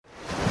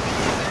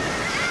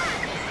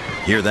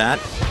Hear that?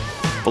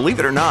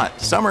 Believe it or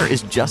not, summer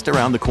is just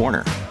around the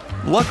corner.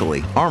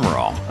 Luckily, Armor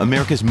All,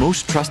 America's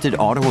most trusted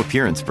auto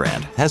appearance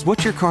brand, has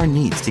what your car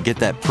needs to get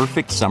that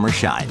perfect summer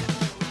shine.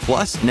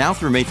 Plus, now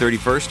through May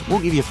 31st, we'll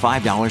give you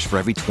 $5 for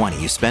every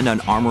 $20 you spend on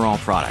Armor All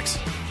products.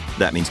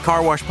 That means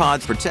car wash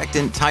pods,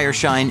 protectant, tire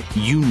shine,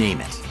 you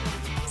name it.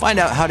 Find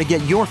out how to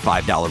get your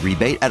 $5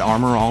 rebate at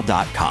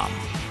armorall.com.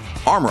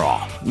 Armor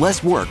All,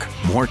 less work,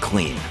 more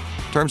clean.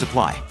 Terms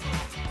apply.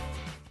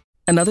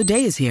 Another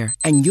day is here,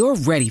 and you're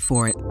ready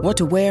for it. What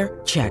to wear?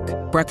 Check.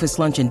 Breakfast,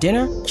 lunch, and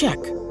dinner?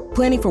 Check.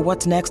 Planning for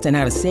what's next and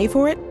how to save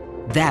for it?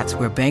 That's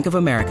where Bank of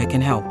America can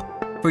help.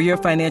 For your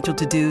financial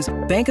to-dos,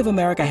 Bank of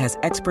America has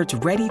experts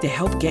ready to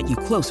help get you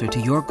closer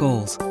to your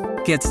goals.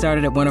 Get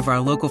started at one of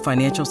our local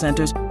financial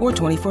centers or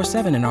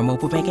 24/7 in our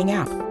mobile banking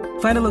app.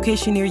 Find a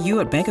location near you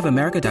at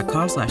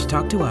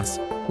bankofamerica.com/talktous.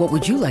 What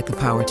would you like the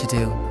power to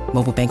do?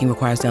 Mobile banking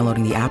requires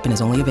downloading the app and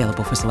is only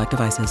available for select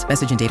devices.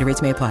 Message and data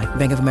rates may apply.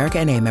 Bank of America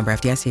N.A., member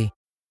FDIC.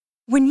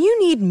 When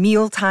you need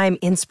mealtime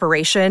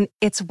inspiration,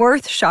 it's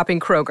worth shopping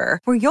Kroger,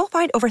 where you'll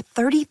find over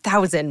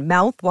 30,000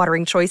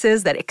 mouth-watering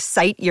choices that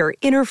excite your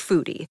inner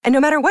foodie. And no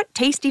matter what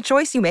tasty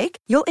choice you make,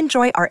 you'll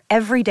enjoy our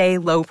everyday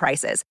low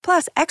prices,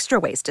 plus extra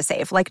ways to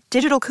save, like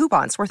digital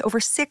coupons worth over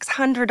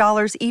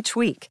 $600 each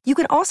week. You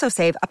can also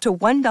save up to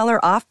 $1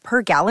 off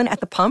per gallon at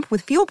the pump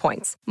with fuel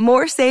points.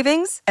 More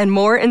savings and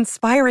more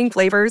inspiring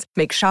flavors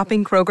make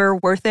shopping Kroger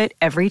worth it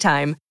every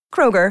time.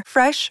 Kroger,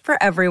 fresh for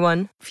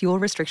everyone. Fuel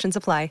restrictions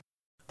apply.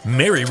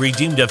 Mary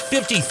redeemed a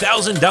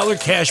 $50,000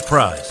 cash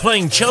prize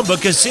playing Chumba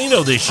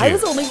Casino this year. I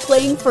was only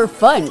playing for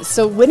fun,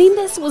 so winning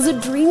this was a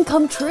dream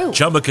come true.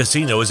 Chumba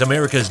Casino is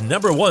America's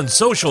 #1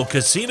 social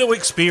casino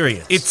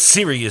experience. It's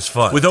serious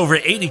fun. With over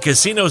 80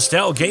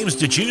 casino-style games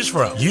to choose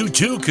from, you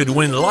too could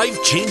win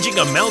life-changing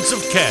amounts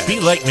of cash. Be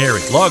like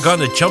Mary. Log on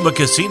to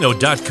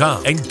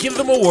ChumbaCasino.com and give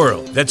them a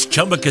whirl. That's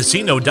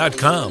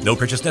ChumbaCasino.com. No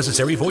purchase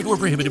necessary. Void or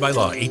prohibited by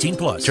law. 18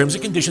 plus. Terms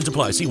and conditions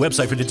apply. See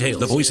website for details.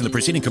 The voice in the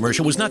preceding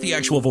commercial was not the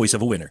actual voice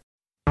of a winner.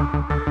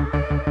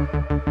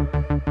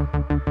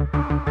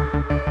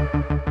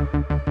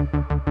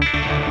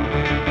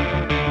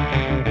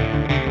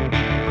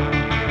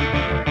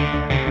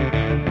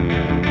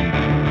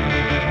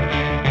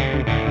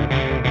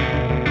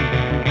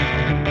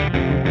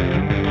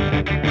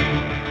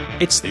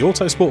 It's the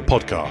Autosport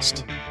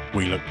Podcast.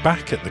 We look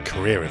back at the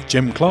career of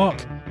Jim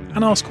Clark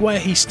and ask where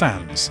he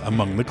stands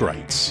among the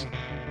greats.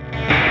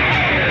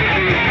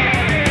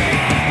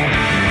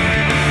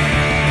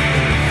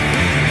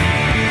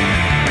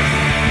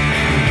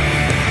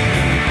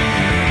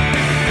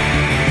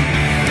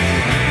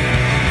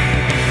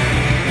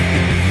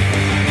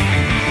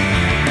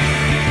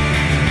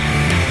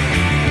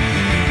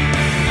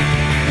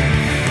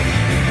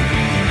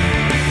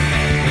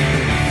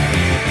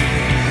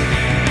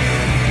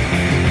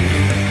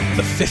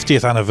 The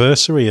 50th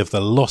anniversary of the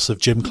loss of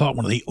Jim Clark,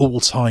 one of the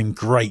all-time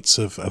greats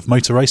of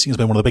motor racing, has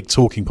been one of the big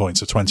talking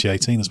points of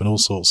 2018. There's been all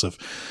sorts of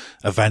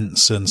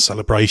events and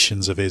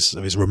celebrations of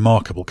his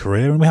remarkable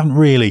career, and we haven't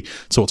really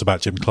talked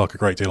about Jim Clark a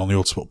great deal on the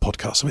Autosport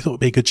Podcast, so we thought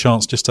it'd be a good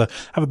chance just to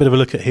have a bit of a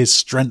look at his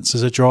strengths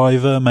as a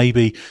driver,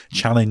 maybe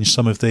challenge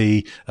some of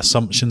the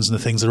assumptions and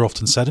the things that are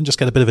often said, and just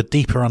get a bit of a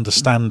deeper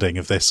understanding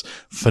of this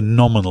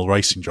phenomenal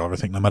racing driver. I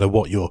think no matter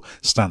what your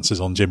stance is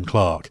on Jim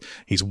Clark,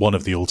 he's one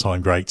of the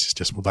all-time greats. It's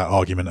just that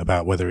argument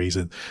about whether he's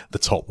in the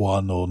top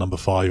 1 or number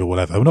 5 or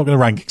whatever. We're not going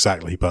to rank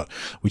exactly, but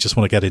we just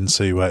want to get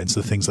into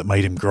the things that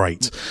made him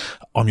great.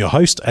 I'm your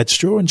host, Ed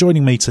Straw, and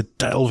joining me to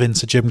delve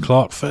into Jim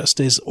Clark first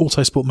is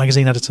Autosport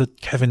magazine editor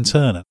Kevin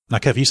Turner. Now,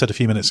 Kev, you said a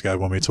few minutes ago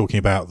when we were talking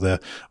about the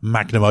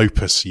magnum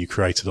opus you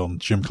created on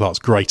Jim Clark's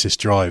greatest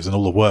drives and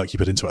all the work you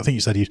put into it, I think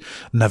you said you'd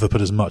never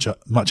put as much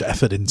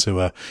effort into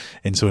an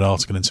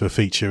article, into a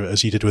feature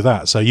as you did with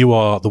that. So you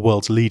are the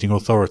world's leading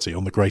authority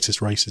on the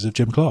greatest races of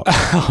Jim Clark.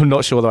 I'm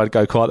not sure that I'd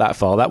go quite that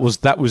far. That was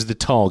the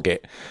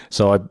target.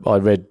 So I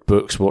read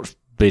books, watched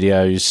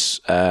videos,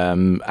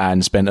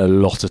 and spent a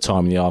lot of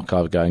time in the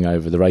archive going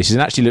over the races,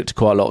 and actually looked at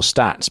quite a lot of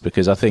stats,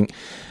 because I think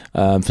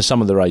for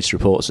some of the race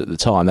reports at the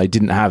time, they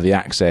didn't have the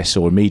access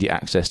or immediate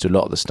access to a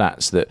lot of the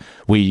stats that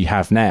we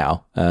have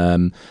now.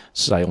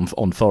 Say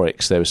on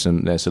Forex, there's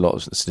a lot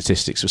of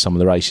statistics for some of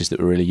the races that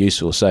were really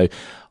useful. So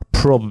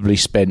probably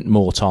spent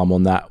more time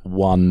on that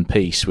one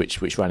piece, which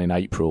ran in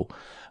April.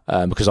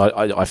 Because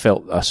I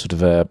felt a sort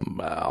of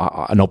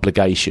an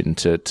obligation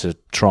to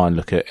try and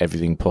look at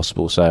everything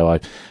possible. So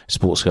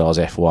sports cars,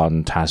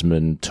 F1,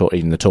 Tasman,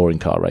 even the touring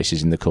car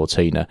races in the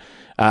Cortina,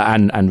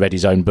 and read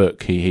his own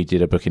book. He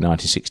did a book in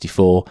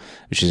 1964,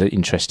 which is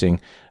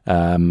interesting.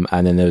 And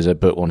then there was a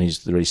book on the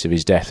release of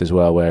his death as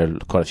well, where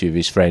quite a few of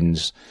his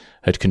friends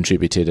had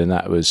contributed, and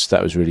that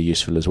was really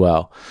useful as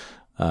well.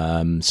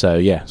 So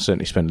yeah,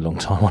 certainly spent a long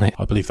time on it.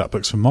 I believe that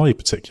book's from my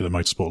particular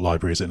motorsport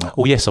library, is it not?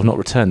 Oh yes, I've not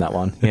returned that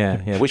one.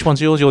 Yeah. Which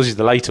one's yours? Yours is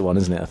the later one,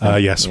 isn't it? I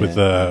think? Yes, with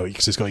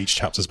because it's got each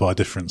chapter's by a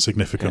different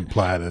significant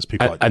player. There's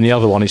people and the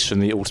other one is from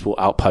the Autosport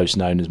Outpost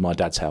known as my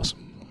dad's house.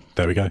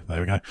 There we go.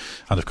 And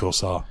of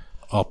course our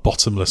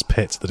bottomless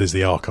pit that is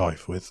the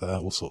archive with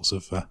all sorts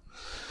of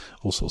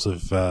all sorts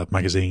of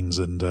magazines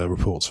and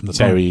reports from the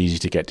time. Very easy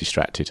to get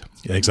distracted.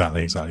 Yeah,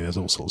 exactly. There's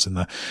all sorts in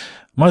there.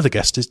 My other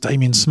guest is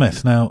Damien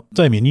Smith. Now,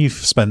 Damien, you've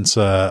spent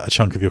a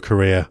chunk of your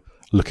career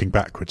looking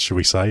backwards, shall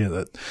we say,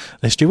 at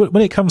history.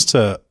 When it comes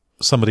to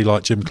somebody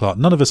like Jim Clark,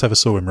 none of us ever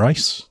saw him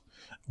race.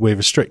 We're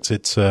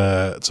restricted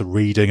to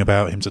reading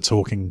about him, to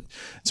talking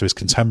to his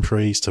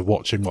contemporaries, to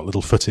watching what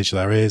little footage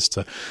there is,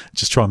 to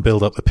just try and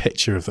build up the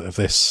picture of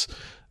this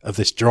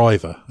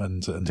driver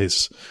and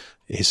his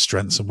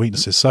strengths and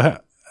weaknesses. So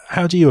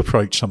how do you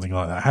approach something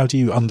like that? How do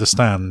you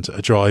understand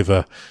a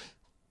driver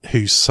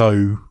who's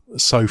so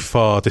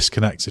far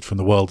disconnected from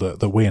the world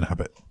that we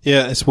inhabit?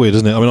 Yeah, it's weird,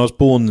 isn't it? I mean, I was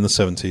born in the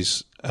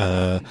 70s,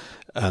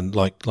 and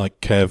like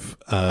Kev,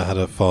 had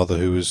a father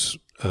who was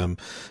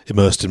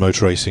immersed in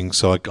motor racing,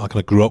 so I kind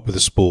of grew up with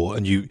the sport,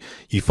 and you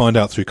find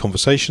out through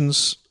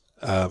conversations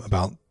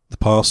about the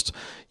past.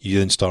 You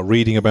then start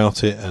reading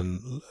about it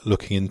and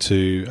looking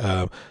into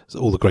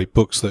all the great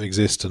books that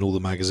exist and all the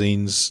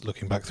magazines,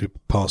 looking back through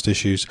past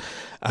issues,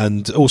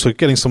 and also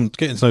getting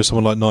to know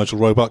someone like Nigel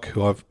Roebuck,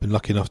 who I've been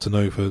lucky enough to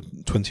know for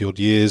 20 odd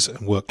years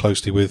and worked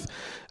closely with,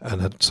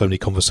 and had so many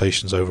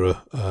conversations over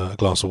a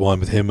glass of wine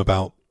with him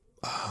about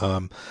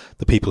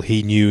the people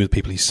he knew, the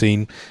people he's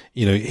seen.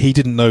 You know, he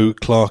didn't know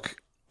Clark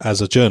as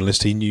a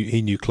journalist. He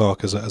knew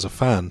Clark as a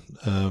fan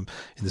in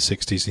the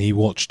 60s, and he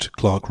watched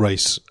Clark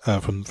race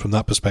from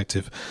that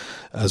perspective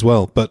as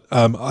well. But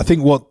I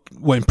think what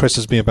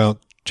impresses me about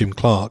Jim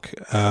Clark,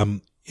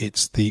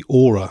 it's the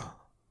aura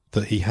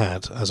that he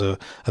had as a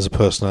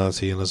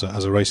personality and as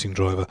a racing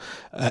driver.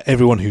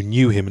 Everyone who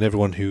knew him and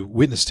everyone who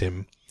witnessed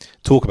him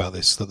talk about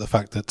this, that the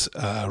fact that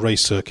a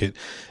race circuit,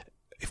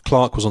 if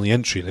Clark was on the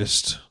entry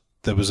list,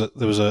 there was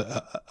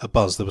a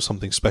buzz. There was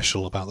something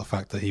special about the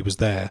fact that he was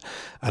there,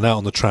 and out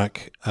on the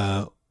track,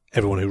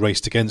 everyone who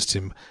raced against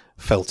him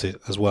felt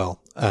it as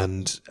well.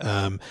 And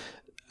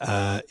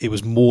it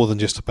was more than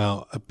just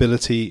about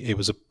ability. It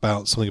was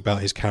about something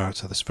about his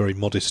character. This very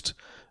modest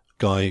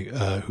guy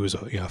who was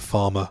a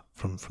farmer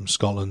from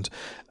Scotland,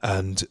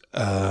 and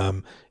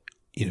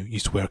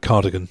used to wear a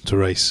cardigan to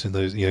race. In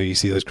those, you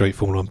see those great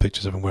Formula 1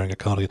 pictures of him wearing a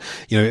cardigan.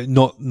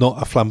 Not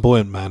a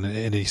flamboyant man in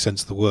any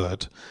sense of the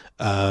word.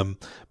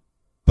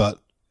 But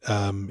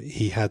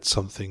he had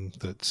something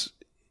that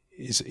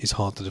is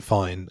hard to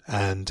define,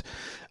 and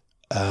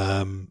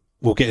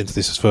we'll get into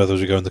this as further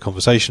as we go in the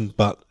conversation.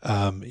 But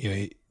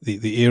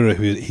the era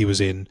he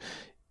was in,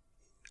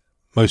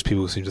 most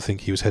people seem to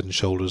think he was head and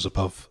shoulders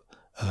above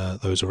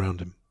those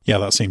around him. Yeah,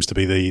 that seems to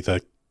be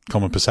the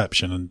common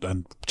perception,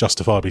 and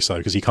justifiably so,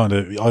 because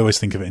I always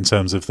think of it in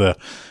terms of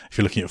if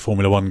you're looking at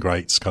Formula 1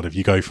 greats, kind of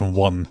you go from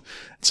one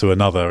to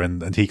another,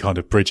 and he kind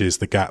of bridges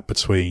the gap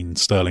between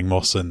Stirling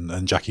Moss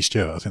and Jackie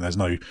Stewart. I think there's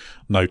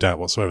no doubt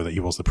whatsoever that he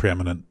was the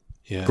preeminent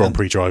Grand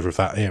Prix driver of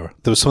that era.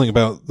 There was something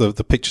about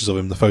the pictures of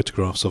him, the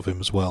photographs of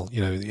him as well.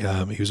 He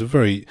was a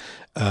very,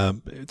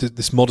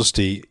 this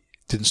modesty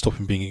didn't stop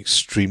him being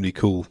extremely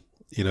cool.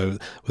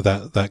 With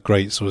that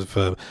great sort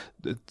of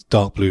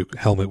dark blue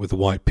helmet with the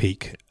white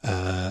peak,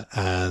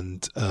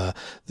 and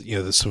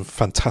there's some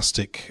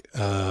fantastic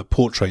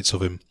portraits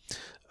of him.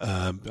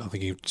 I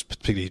think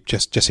particularly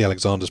Jesse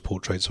Alexander's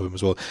portraits of him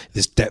as well.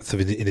 This depth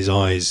in his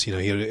eyes, he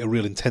had a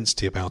real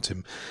intensity about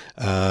him.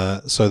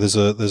 So there's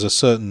a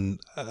certain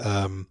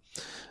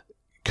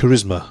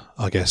charisma,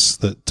 I guess,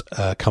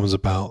 that comes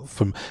about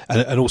from,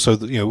 and also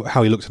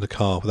how he looked in the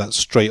car with that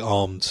straight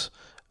armed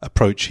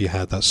approach he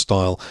had, that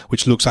style,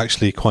 which looks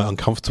actually quite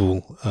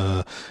uncomfortable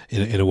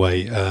in a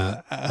way,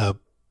 but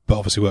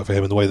obviously worked for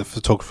him. And the way that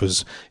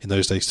photographers in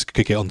those days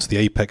could get onto the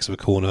apex of a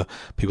corner,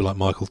 people like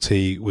Michael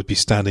T would be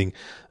standing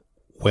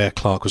where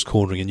Clark was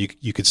cornering, and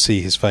you could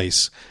see his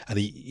face, and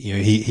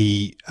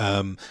he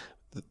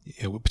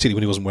particularly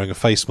when he wasn't wearing a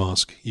face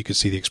mask, you could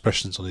see the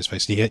expressions on his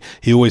face. And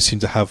he always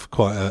seemed to have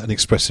quite an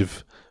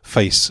expressive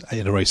face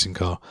in a racing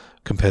car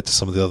compared to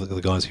some of the other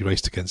guys he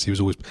raced against. He was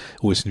always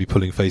seemed to be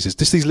pulling faces.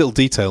 Just these little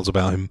details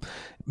about him.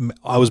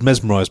 I was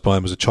mesmerised by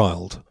him as a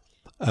child,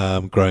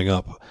 growing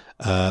up,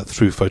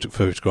 through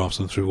photographs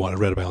and through what I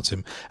read about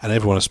him. And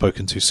everyone I've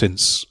spoken to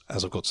since,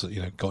 as I've got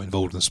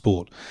involved in the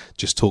sport,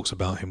 just talks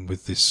about him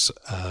with this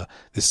on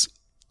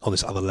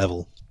this other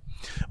level.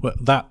 Well,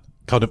 that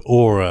kind of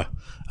aura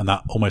and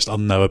that almost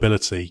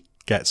unknowability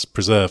gets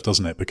preserved,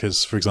 doesn't it?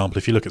 Because, for example,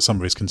 if you look at some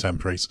of his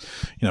contemporaries,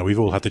 we've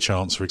all had the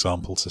chance, for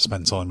example, to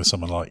spend time with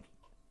someone like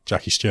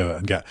Jackie Stewart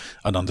and get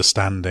an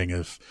understanding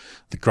of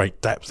the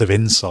great depth of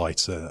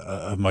insight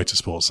of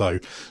motorsport. So,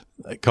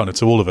 kind of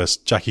to all of us,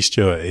 Jackie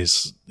Stewart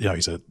is,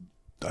 he's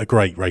a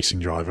great racing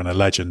driver and a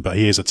legend, but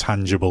he is a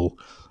tangible,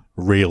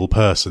 real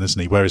person, isn't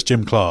he? Whereas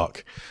Jim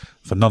Clark,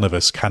 for none of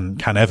us, can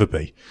ever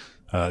be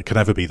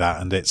that.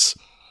 And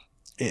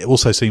it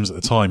also seems at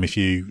the time, if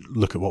you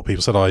look at what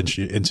people said, I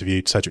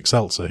interviewed Cedric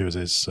Seltzer, who was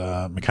his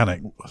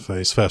mechanic for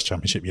his first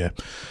championship year,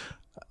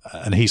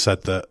 and he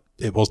said that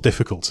it was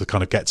difficult to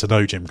kind of get to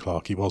know Jim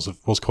Clark. He was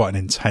quite an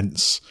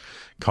intense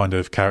kind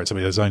of character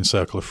with his own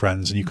circle of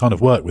friends, and you kind of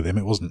worked with him.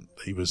 It wasn't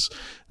that he was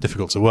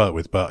difficult to work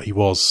with, but he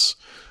was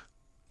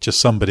just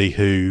somebody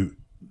who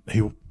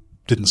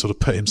didn't sort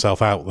of put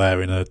himself out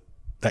there in a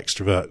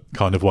extrovert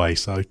kind of way.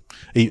 So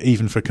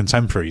even for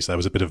contemporaries, there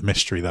was a bit of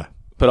mystery there.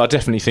 But I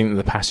definitely think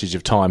that the passage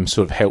of time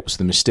sort of helps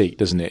the mystique,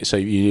 doesn't it? So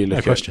you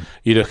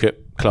look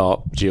at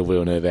Clark, Gilles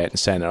Villeneuve, Ayrton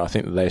Senna. I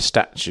think that their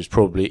stature's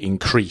probably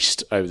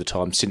increased over the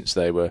time since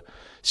they were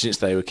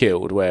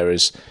killed.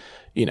 Whereas,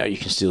 you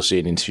can still see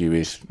an interview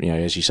with,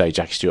 as you say,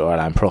 Jackie Stewart or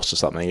Alain Prost or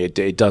something.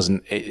 It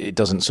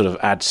doesn't sort of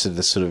add to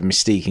the sort of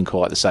mystique in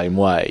quite the same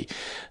way.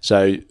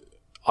 So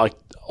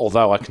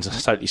although I can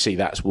totally see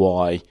that's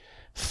why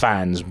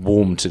fans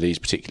warm to these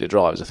particular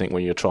drivers, I think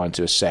when you're trying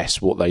to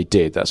assess what they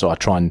did, that's why I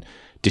try and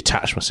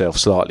detach myself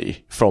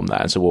slightly from that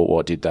and say, well,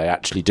 what did they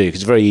actually do?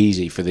 Because it's very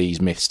easy for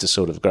these myths to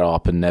sort of grow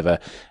up and never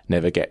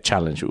get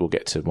challenged. We'll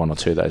get to one or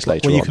two of those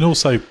later on. Well, you can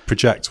also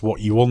project what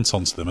you want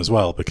onto them as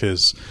well,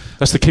 because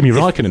that's the Kimi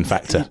Räikkönen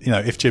factor.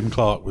 If Jim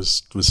Clark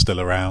was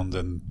still around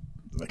and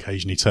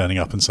occasionally turning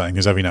up and saying,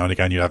 because every now and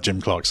again you'd have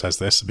Jim Clark says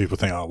this and people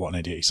think, oh, what an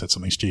idiot, he said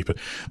something stupid.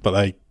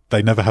 But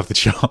they never have the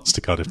chance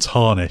to kind of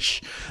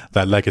tarnish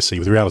their legacy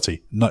with reality.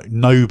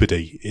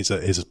 Nobody is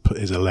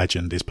a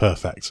legend, is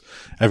perfect.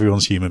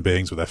 Everyone's human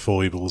beings with their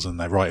foibles, and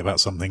they're right about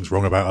some things,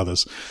 wrong about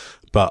others.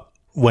 But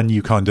when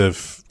you kind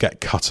of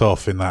get cut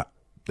off in that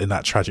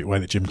tragic way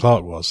that Jim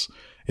Clark was,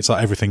 it's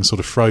like everything's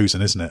sort of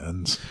frozen, isn't it?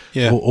 And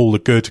all the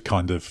good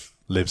kind of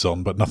lives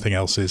on, but nothing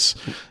else is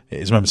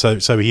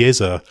remembered. So he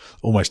is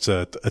almost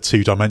a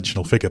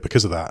two-dimensional figure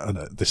because of that.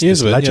 And this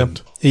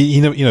legend.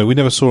 Yeah. We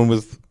never saw him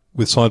with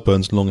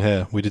sideburns and long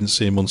hair. We didn't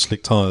see him on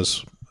slick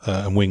tyres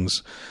and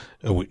wings.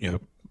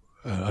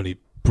 Only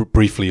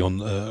briefly on,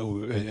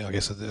 I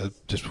guess,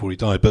 just before he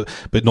died,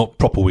 but not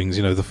proper wings.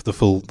 The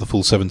full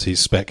 70s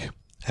spec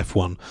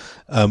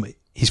F1.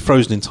 He's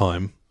frozen in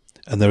time,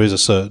 and there is a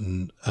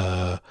certain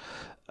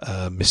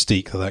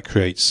mystique that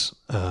creates,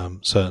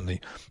 certainly.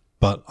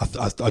 But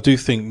I do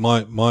think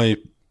my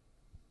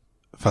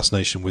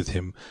fascination with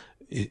him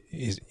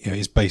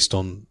is based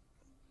on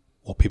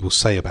what people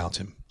say about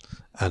him,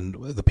 and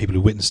the people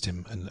who witnessed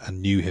him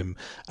and knew him,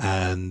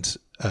 and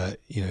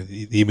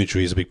the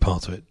imagery is a big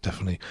part of it,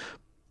 definitely.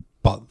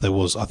 But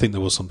I think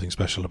there was something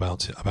special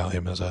about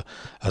him as a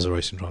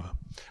racing driver.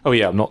 Oh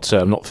yeah, I'm not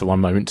for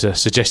one moment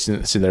suggesting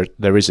that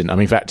there isn't. I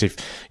mean, in fact, if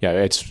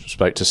Ed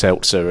spoke to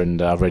Seltzer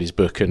and I've read his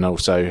book, and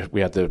also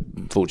we had the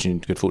good fortune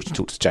to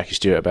talk to Jackie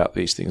Stewart about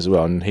these things as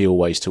well, and he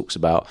always talks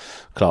about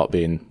Clark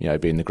being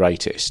the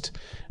greatest.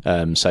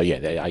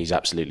 He's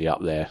absolutely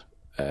up there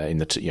in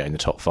the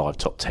top 5,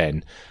 top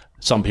 10.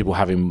 Some people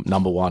have him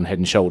number one, head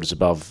and shoulders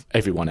above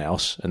everyone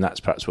else, and that's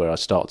perhaps where I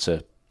start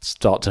to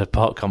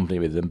part company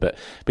with them. But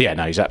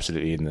he's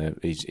absolutely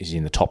he's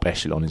in the top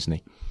echelon, isn't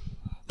he?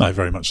 No,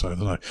 very much so.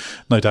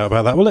 No doubt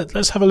about that. Well,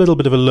 let's have a little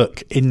bit of a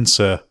look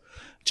into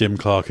Jim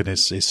Clark and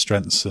his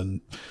strengths and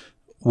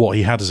what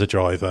he had as a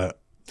driver.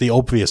 The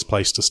obvious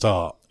place to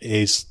start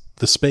is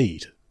the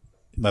speed.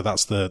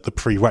 That's the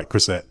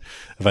prerequisite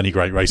of any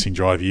great racing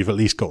driver. You've at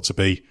least got to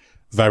be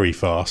very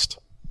fast,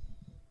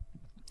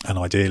 and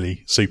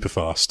ideally super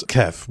fast.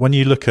 Kev, when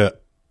you look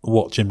at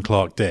what Jim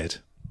Clark did,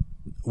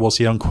 was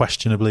he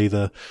unquestionably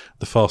the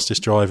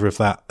fastest driver of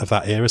that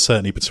era?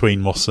 Certainly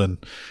between Moss and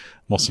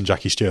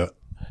Jackie Stewart.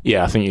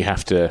 Yeah, I think you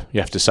have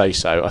to say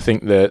so. I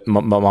think that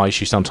my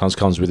issue sometimes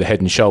comes with the head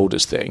and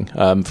shoulders thing.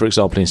 For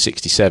example, in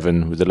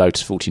 '67 with the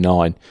Lotus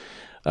 49,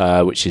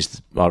 which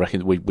is, I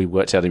reckon, we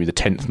worked out to be the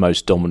 10th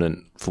most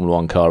dominant Formula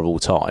One car of all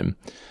time.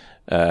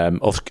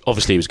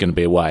 Obviously, he was going to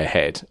be way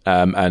ahead,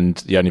 and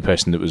the only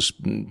person that was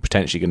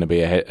potentially going to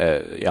be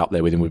up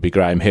there with him would be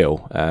Graham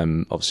Hill.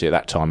 Obviously, at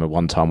that time, a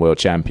one-time world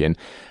champion.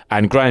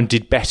 And Graham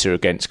did better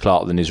against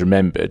Clark than is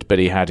remembered, but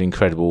he had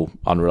incredible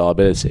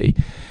unreliability.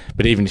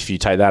 But even if you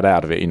take that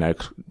out of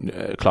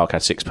it, Clark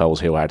had 6 poles,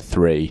 Hill had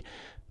 3.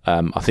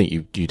 I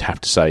think you'd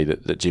have to say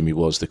that Jimmy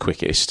was the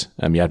quickest.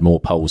 He had more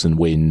poles than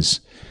wins.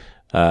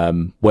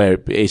 Where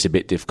it is a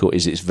bit difficult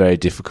is it's very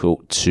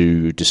difficult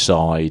to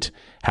decide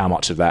how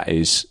much of that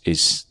is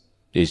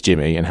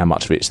Jimmy and how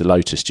much of it is the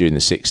Lotus during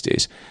the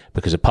 60s,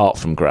 because apart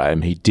from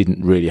Graham, he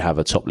didn't really have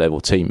a top level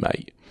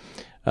teammate.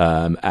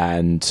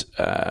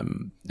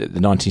 The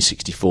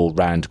 1964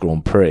 Rand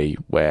Grand Prix,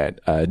 where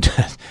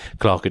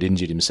Clark had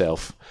injured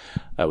himself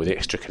with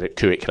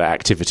extracurricular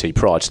activity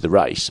prior to the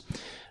race,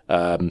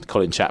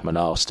 Colin Chapman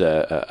asked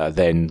a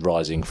then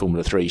rising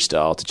Formula 3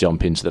 star to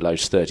jump into the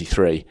Lotus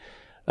 33,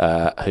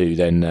 who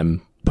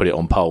then put it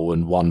on pole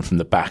and won from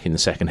the back in the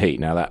second heat.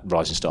 Now, that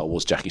rising star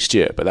was Jackie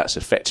Stewart, but that's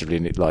effectively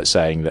like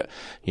saying that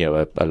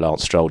a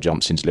Lance Stroll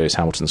jumps into Lewis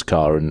Hamilton's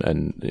car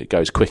and it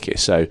goes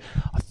quickest. So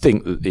I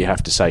think that you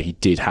have to say he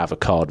did have a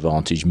car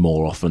advantage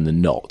more often than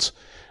not,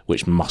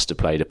 which must have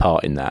played a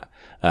part in that.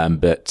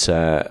 But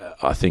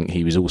I think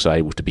he was also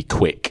able to be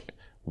quick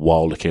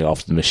while looking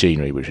after the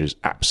machinery, which was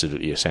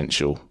absolutely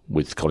essential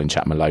with Colin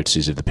Chapman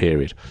Lotuses of the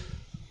period.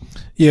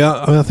 Yeah,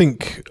 I mean, I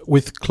think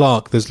with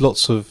Clark, there's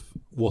lots of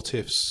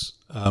what-ifs,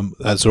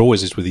 as there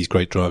always is with these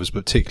great drivers,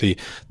 but particularly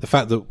the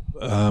fact that,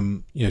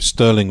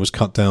 Sterling was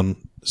cut down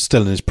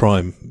still in his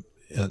prime,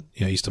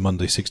 Easter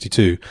Monday,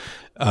 62,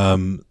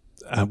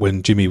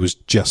 when Jimmy was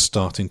just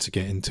starting to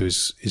get into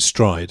his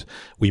stride.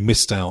 We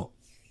missed out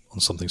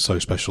something so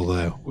special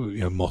there,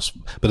 Moss.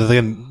 But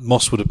again,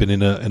 Moss would have been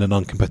in an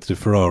uncompetitive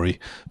Ferrari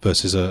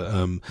versus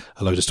a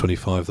Lotus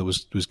 25 that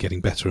was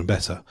getting better and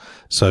better.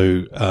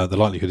 So the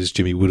likelihood is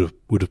Jimmy would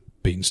have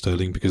beaten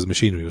Sterling because the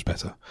machinery was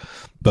better.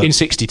 But in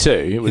 62,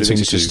 it would have been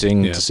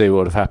interesting to see what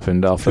would have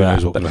happened after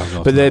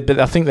that. But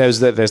I think there's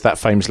that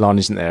famous line,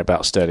 isn't there,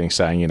 about Sterling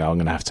saying, I'm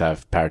going to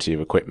have parity of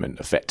equipment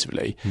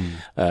effectively,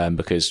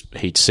 because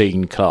he'd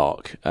seen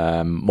Clark.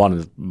 One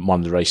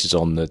of the races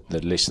on the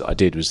list that I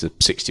did was the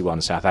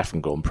 61 South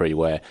African Grand Prix,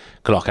 where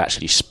Clark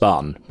actually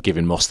spun,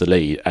 giving Moss the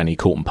lead, and he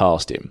caught and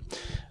passed him.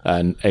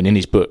 And in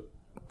his book,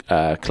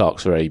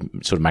 Clark's very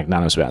sort of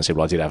magnanimous about it and said,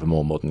 well, I did have a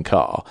more modern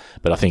car,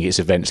 but I think it's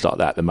events like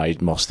that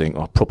made Moss think,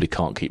 I probably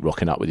can't keep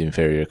rocking up with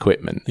inferior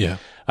equipment. Yeah.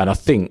 And I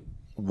think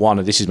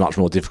this is much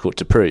more difficult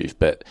to prove,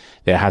 but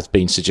there has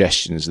been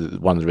suggestions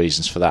that one of the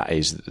reasons for that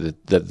is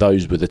that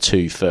those were the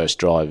two first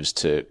drivers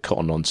to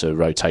cotton onto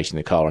rotating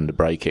the car under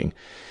braking.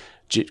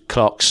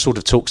 Clark sort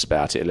of talks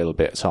about it a little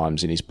bit at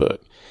times in his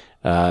book.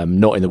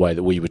 Not in the way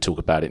that we would talk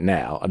about it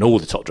now, and all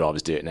the top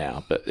drivers do it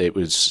now, but it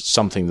was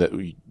something that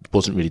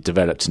wasn't really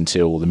developed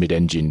until the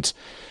mid-engined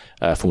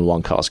Formula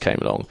 1 cars came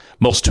along.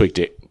 Moss twigged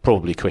it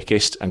probably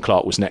quickest, and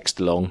Clark was next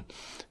along.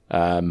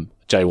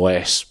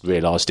 JYS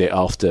realised it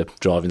after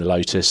driving the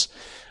Lotus,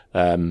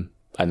 and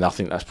I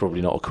think that's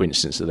probably not a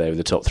coincidence that they were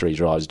the top three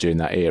drivers during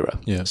that era.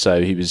 Yeah.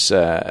 So he was,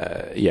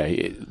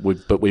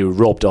 but we were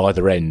robbed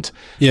either end.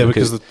 Yeah,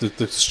 because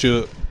the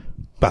Stewart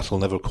battle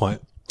never quite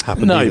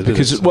happened. No, either,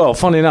 because, well,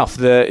 funnily enough,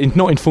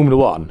 not in Formula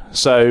 1.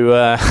 So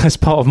as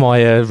part of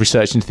my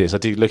research into this, I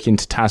did look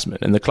into Tasman,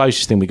 and the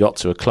closest thing we got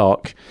to a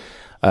Clark,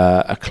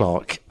 I'm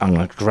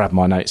going to grab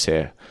my notes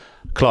here,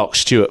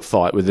 Clark-Stewart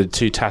fight with the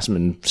two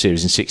Tasman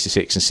series in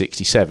 66 and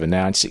 67.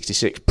 Now, in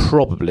 66,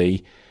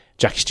 probably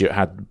Jackie Stewart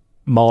had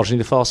marginally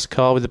the faster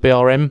car with the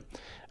BRM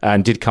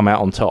and did come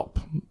out on top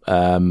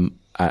and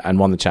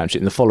won the championship.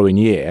 In the following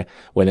year,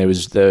 when there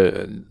was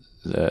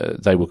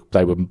they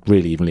were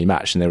really evenly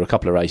matched, and there were a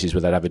couple of races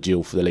where they'd have a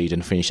duel for the lead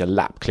and finish a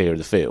lap clear of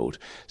the field.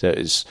 So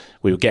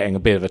we were getting a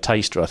bit of a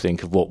taster, I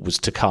think, of what was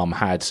to come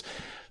had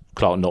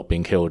Clark not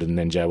been killed and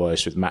then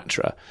JYS with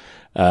Matra.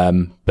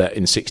 But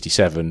in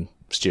 67,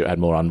 Stewart had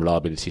more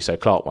unreliability, so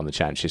Clark won the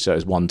championship, so it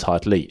was one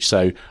title each.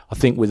 So I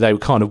think they were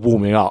kind of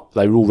warming up.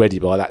 They were already,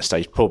 by that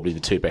stage, probably the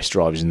two best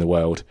drivers in the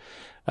world.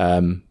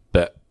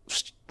 But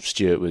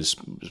Stewart was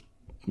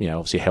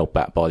obviously held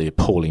back by the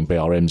appalling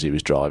BRMs he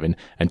was driving,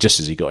 and just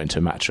as he got into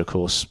a Matra, of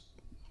course,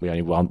 we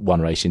only won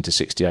one race into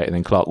 68, and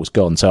then Clark was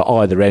gone. So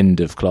either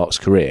end of Clark's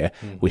career,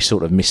 we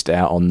sort of missed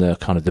out on the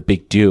kind of the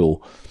big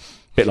duel,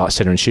 a bit like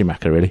Senna and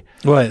Schumacher, really.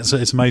 Well,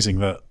 it's amazing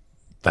that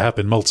there have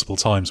been multiple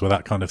times where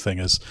that kind of thing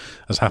has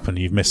happened.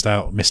 You've missed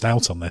out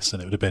on this,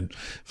 and it would have been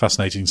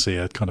fascinating to see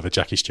a kind of a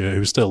Jackie Stewart who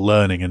was still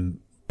learning and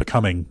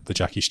becoming the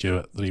Jackie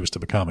Stewart that he was to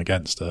become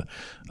against an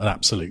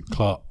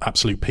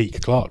absolute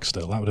peak Clark.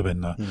 Still, that would have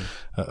been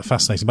a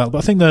fascinating battle. But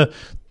I think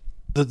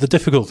the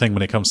difficult thing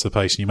when it comes to the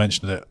pace, and you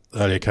mentioned it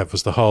earlier, Kev,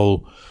 was the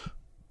whole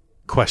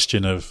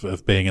question of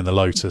being in the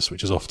Lotus,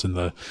 which is often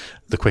the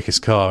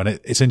quickest car. And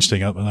it's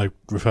interesting. I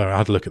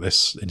had a look at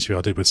this interview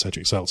I did with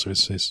Cedric Seltzer,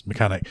 his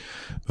mechanic,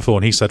 before,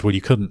 and he said, well,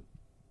 you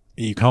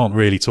can't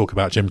really talk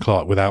about Jim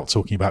Clark without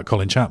talking about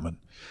Colin Chapman.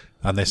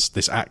 And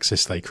this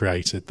axis they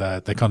created,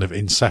 they're kind of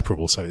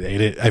inseparable. So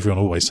everyone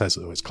always says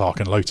it's Clark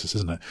and Lotus,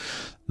 isn't it?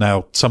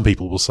 Now, some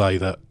people will say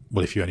that,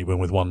 well, if you only win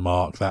with one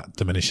mark, that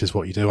diminishes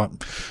what you do. I'm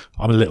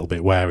a little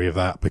bit wary of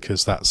that,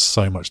 because that's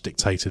so much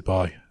dictated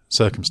by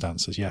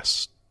circumstances.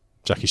 Yes,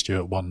 Jackie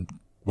Stewart won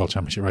World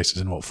Championship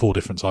races in 4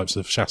 different types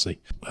of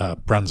chassis,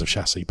 brands of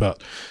chassis, but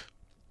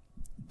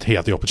he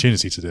had the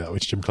opportunity to do that,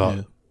 which Jim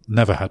Clark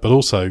never had. But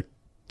also,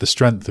 the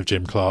strength of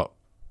Jim Clark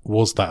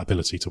was that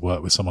ability to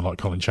work with someone like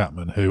Colin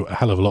Chapman, who a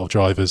hell of a lot of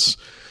drivers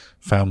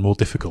found more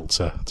difficult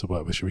to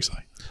work with, should we say.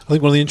 I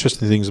think one of the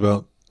interesting things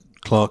about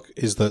Clark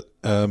is that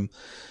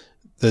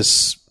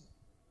there's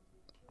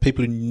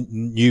people who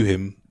knew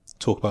him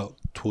talk about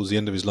towards the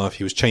end of his life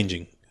he was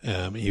changing.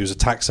 He was a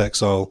tax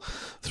exile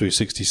through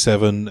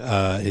 67.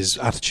 His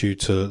attitude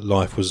to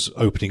life was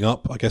opening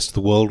up. I guess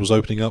the world was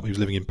opening up. He was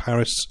living in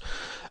Paris.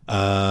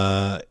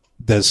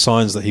 There's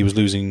signs that he was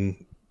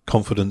losing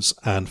confidence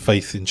and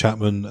faith in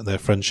Chapman, and their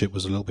friendship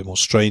was a little bit more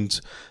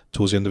strained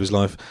towards the end of his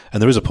life.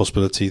 And there is a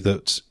possibility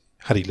that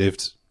had he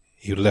lived,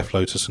 he would have left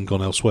Lotus and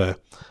gone elsewhere.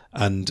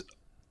 And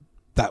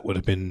that would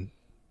have been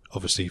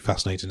obviously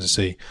fascinating to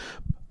see.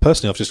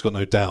 Personally, I've just got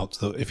no doubt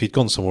that if he'd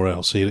gone somewhere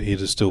else, he'd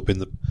have still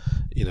been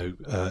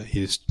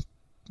he'd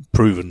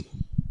proven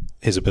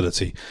his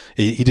ability.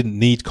 He didn't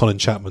need Colin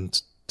Chapman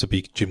to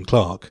be Jim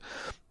Clark,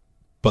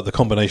 but the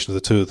combination of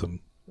the two of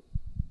them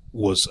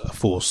was a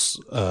force,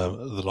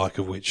 the like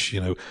of which,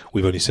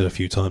 we've only seen a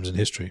few times in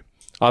history.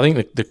 I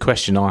think the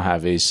question I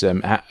have is,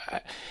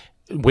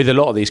 with a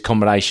lot of these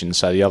combinations,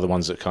 so the other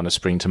ones that kind of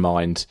spring to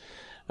mind,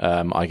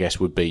 I guess,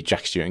 would be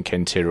Jackie Stewart and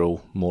Ken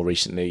Tyrrell, more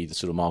recently the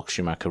sort of Mark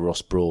Schumacher,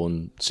 Ross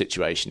Brawn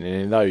situation. And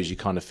in those, you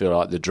kind of feel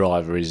like the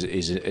driver is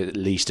at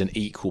least an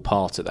equal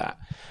part of that.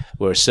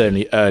 Whereas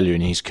certainly earlier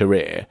in his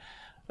career,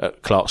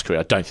 at Clark's career.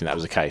 I don't think that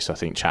was the case. I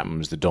think Chapman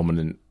was the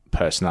dominant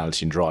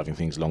personality in driving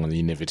things along and the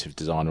innovative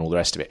design and all the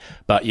rest of it.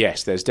 But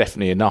yes, there's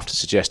definitely enough to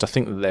suggest. I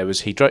think that there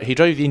was he drove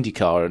the Indy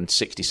car in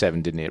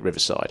 '67, didn't he, at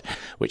Riverside,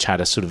 which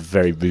had a sort of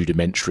very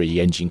rudimentary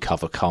engine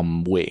cover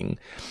cum wing.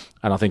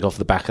 And I think off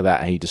the back of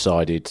that, he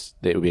decided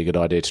that it would be a good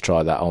idea to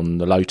try that on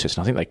the Lotus.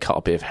 And I think they cut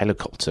a bit of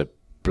helicopter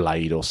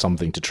blade or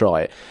something to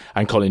try it.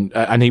 And Colin,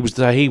 and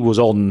he was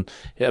on,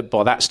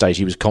 by that stage,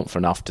 he was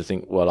confident enough to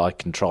think, well, I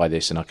can try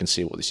this and I can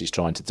see what this is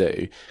trying to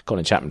do.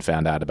 Colin Chapman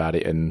found out about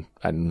it and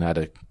had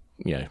a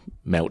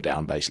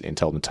meltdown basically and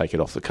told them to take it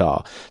off the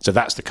car. So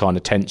that's the kind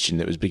of tension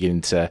that was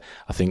beginning to,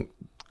 I think,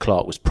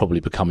 Clark was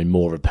probably becoming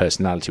more of a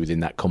personality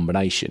within that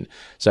combination.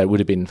 So it would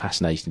have been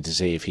fascinating to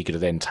see if he could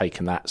have then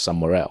taken that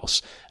somewhere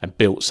else and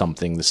built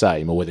something the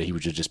same, or whether he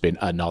would have just been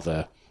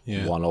another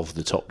one of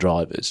the top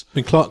drivers. I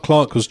mean,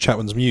 Clark was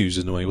Chapman's muse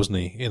in a way, wasn't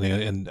he?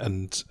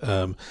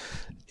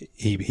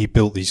 He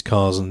built these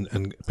cars,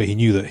 but he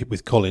knew that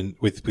with Colin,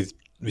 with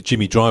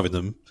Jimmy driving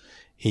them,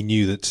 he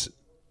knew that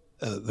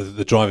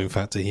the driving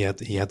factor he had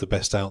the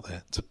best out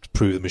there to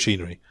prove the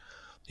machinery.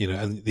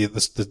 And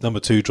the number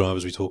two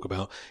drivers we talk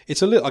about,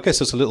 I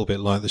guess it's a little bit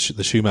like the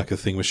Schumacher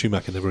thing, where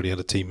Schumacher never really had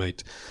a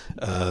teammate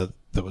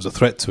that was a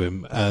threat to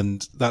him,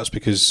 and that's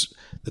because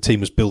the team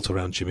was built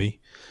around Jimmy,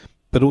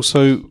 but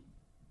also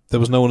there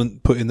was no one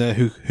put in there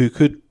who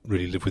could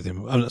really live with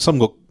him. I mean, some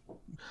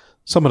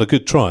had a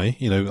good try.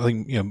 I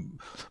think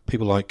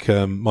people like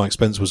Mike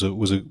Spence was a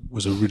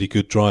really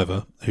good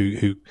driver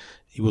who.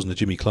 He wasn't a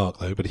Jimmy Clark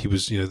though, but he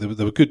was. There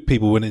were good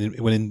people went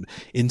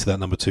into that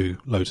number two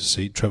Lotus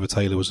seat. Trevor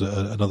Taylor was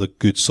another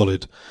good,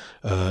 solid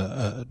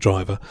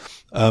driver.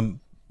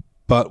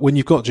 But when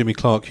you've got Jimmy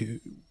Clark,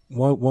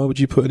 why would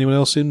you put anyone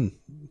else in?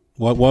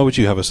 Why would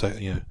you have a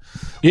second?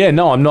 Yeah,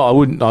 no, I'm not.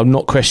 I'm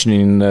not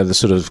questioning the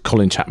sort of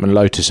Colin Chapman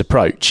Lotus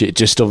approach. It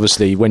just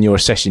obviously when you're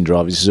assessing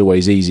drivers, it's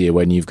always easier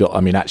when you've got.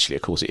 I mean, actually,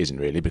 of course, it isn't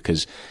really,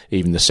 because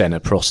even the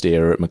Senna Prost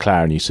era at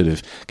McLaren, you sort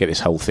of get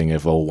this whole thing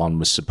of one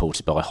was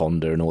supported by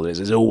Honda and all this.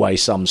 There's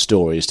always some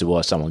story as to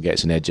why someone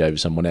gets an edge over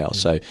someone else.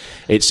 So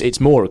it's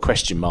more a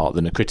question mark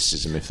than a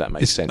criticism, if that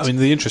makes sense. I mean,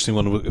 the interesting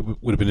one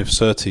would have been if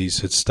Surtees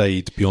had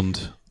stayed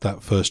beyond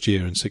that first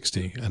year in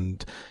 '60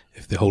 and.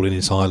 If the whole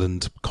Innis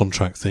Island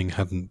contract thing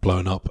hadn't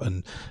blown up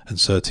and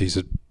Surtees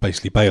had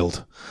basically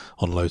bailed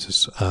on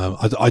Lotus,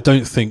 I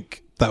don't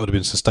think that would have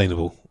been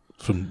sustainable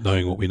from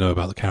knowing what we know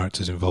about the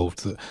characters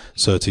involved, that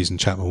Surtees and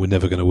Chapman were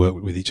never going to work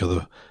with each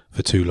other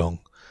for too long.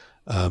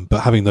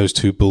 But having those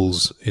two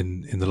bulls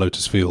in the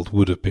Lotus field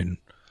would have been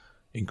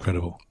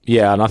incredible.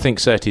 Yeah, and I think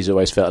Surtees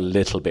always felt a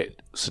little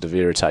bit sort of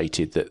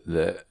irritated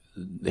that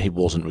he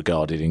wasn't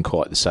regarded in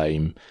quite the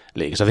same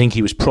league. Because I think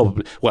he was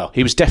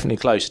he was definitely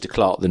closer to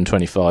Clark than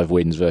 25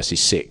 wins versus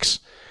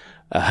 6.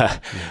 I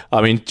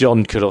mean,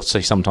 John could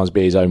obviously sometimes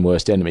be his own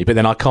worst enemy, but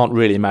then I can't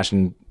really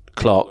imagine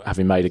Clark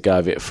having made a go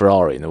of it at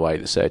Ferrari in the way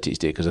that Surtees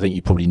did, because I think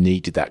you probably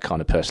needed that kind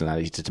of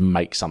personality to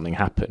make something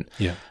happen.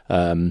 Yeah.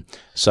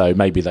 So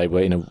maybe they were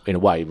in a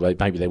way,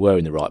 maybe they were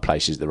in the right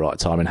places at the right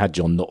time. And had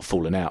John not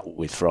fallen out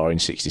with Ferrari in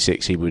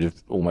 '66, he would have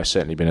almost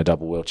certainly been a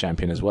double world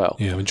champion as well.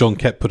 Yeah, I mean, John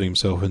kept putting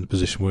himself in a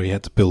position where he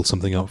had to build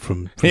something up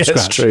from yeah, scratch.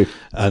 That's true.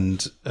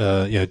 And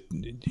that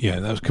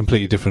was a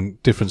completely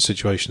different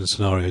situation and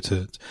scenario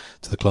to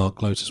the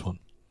Clark Lotus one.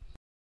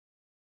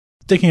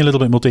 Digging a little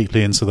bit more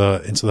deeply into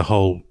the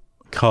whole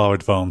car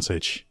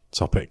advantage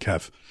topic,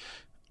 Kev,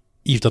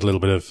 you've done a little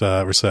bit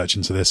of research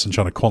into this and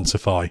trying to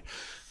quantify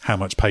how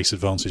much pace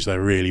advantage there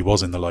really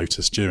was in the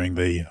Lotus during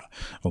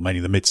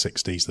mainly the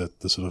mid-60s,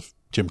 the sort of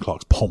Jim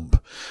Clark's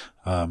pomp.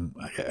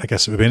 I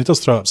guess it would be, and it does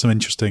throw up some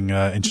interesting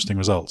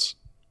results.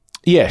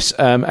 Yes,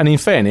 and in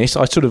fairness,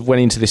 I sort of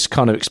went into this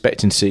kind of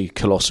expecting to see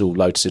colossal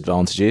Lotus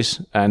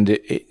advantages, and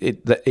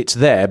it's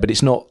there, but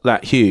it's not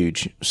that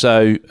huge.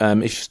 So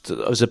if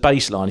as a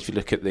baseline, if you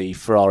look at the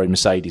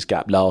Ferrari-Mercedes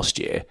gap last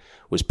year,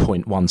 was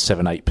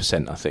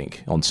 0.178%, I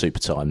think, on super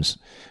times,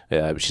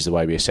 which is the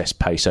way we assess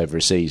pace over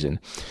a season.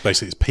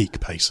 Basically, it's peak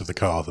pace of the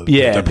car.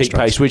 Peak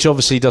pace, which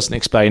obviously doesn't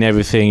explain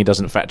everything. It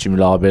doesn't factor in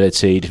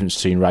reliability, difference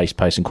between race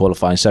pace and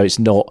qualifying. So it's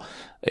not,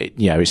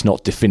 it's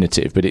not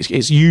definitive, but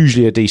it's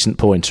usually a decent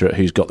pointer at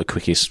who's got the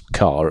quickest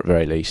car at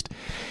very least.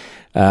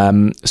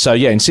 In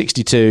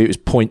 62 it was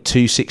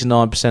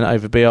 0.269%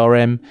 over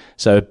BRM,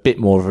 so a bit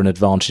more of an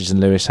advantage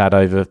than Lewis had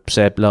over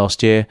Seb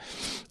last year.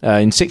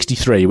 In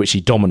 63, which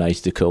he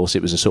dominated, of course,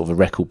 it was a sort of a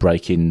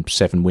record-breaking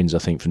 7 wins, I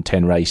think, from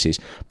 10 races,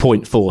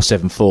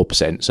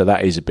 0.474%, so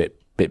that is a bit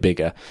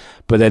bigger.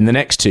 But then the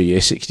next 2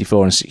 years,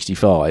 64 and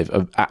 65,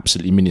 are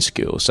absolutely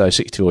minuscule. So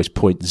 64 is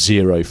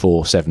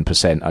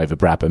 0.047% over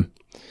Brabham,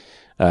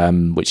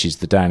 which is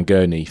the Dan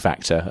Gurney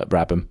factor at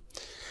Brabham.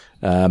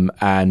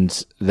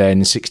 And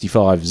then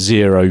 65,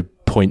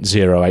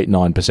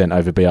 0.089%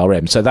 over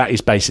BRM. So that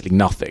is basically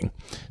nothing.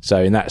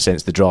 So in that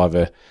sense, the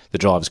drivers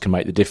can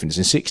make the difference.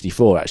 In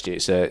 64, actually,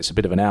 it's a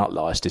bit of an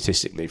outlier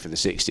statistically for the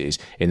 60s,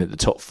 in that the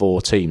top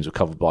 4 teams were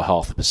covered by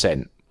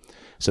 0.5%.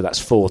 So that's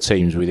 4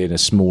 teams within a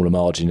smaller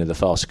margin of the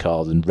faster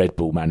car than Red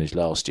Bull managed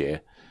last year.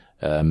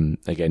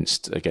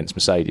 against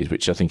Mercedes,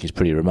 which I think is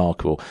pretty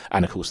remarkable.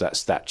 And of course,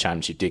 that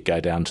championship did go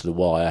down to the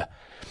wire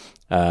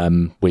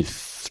with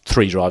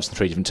 3 drivers and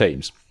 3 different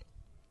teams.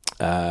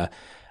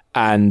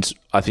 And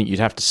I think you'd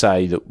have to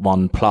say that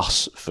one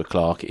plus for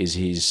Clark is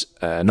his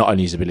not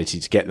only his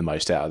ability to get the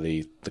most out of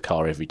the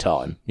car every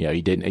time. You know,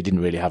 he didn't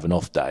really have an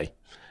off day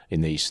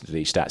in these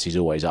stats. He's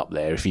always up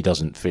there. If he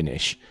doesn't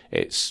finish,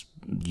 it's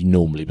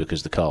normally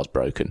because the car's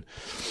broken.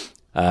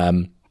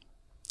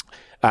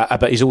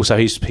 But he's also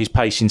his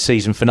pace in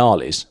season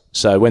finales.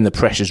 So when the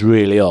pressure's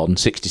really on,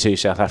 62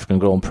 South African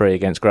Grand Prix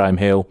against Graham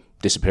Hill,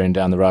 disappearing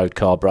down the road,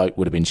 car broke,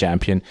 would have been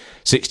champion.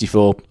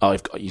 64,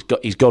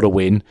 he's got to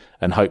win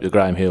and hope that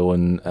Graham Hill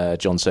and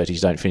John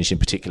Surtees don't finish in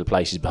particular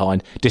places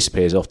behind.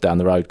 Disappears off down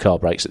the road, car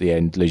breaks at the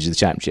end, loses the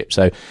championship.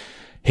 So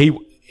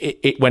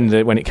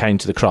when it came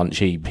to the crunch,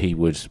 he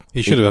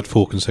should have had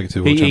 4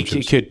 consecutive world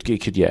championships. He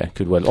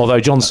could well. Although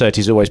John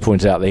Surtees always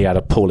pointed out that he had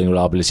appalling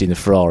reliability in the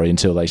Ferrari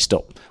until they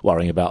stopped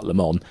worrying about Le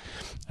Mans,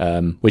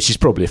 which is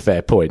probably a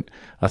fair point.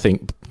 I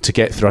think to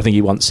get through, I think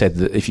he once said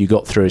that if you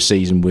got through a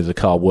season with the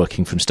car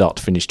working from start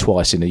to finish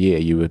twice in a year,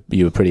 you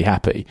were pretty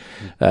happy,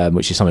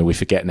 which is something we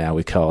forget now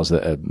with cars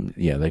that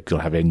they've got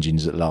to have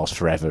engines that last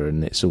forever,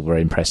 and it's all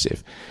very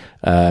impressive.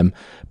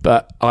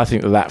 But I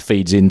think that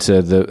feeds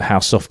into how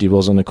soft he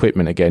was on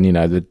equipment again. You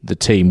know, the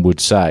team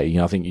would say,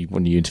 I think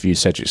when you interviewed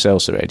Cedric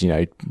Selser,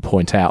 Ed,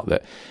 point out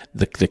that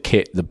the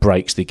kit, the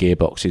brakes, the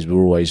gearboxes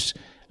were always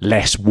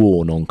less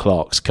worn on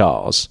Clark's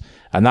cars.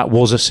 And that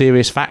was a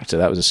serious factor.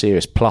 That was a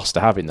serious plus to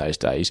have in those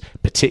days,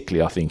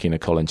 particularly, I think, in a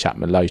Colin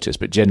Chapman Lotus,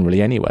 but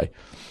generally anyway.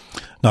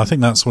 No, I think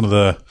that's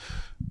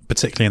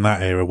particularly in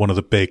that era, one of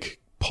the big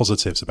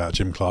positives about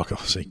Jim Clark.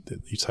 Obviously,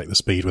 you take the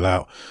speed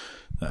without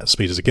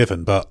speed as a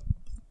given, but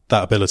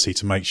that ability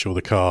to make sure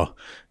the car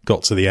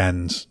got to the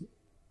end,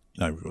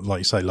 like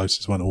you say,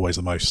 Lotus weren't always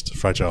the most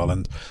fragile,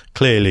 and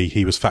clearly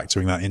he was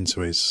factoring that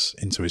into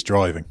his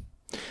driving.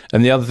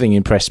 And the other thing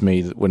impressed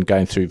me when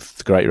going through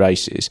the great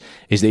races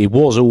is that he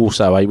was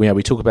also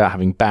we talk about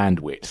having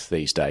bandwidth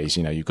these days.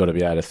 You've got to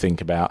be able to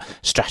think about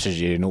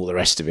strategy and all the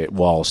rest of it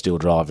while still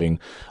driving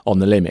on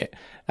the limit.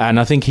 And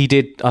I think he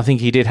did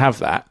have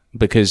that,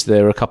 because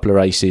there are a couple of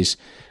races,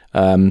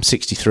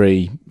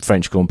 63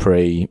 French Grand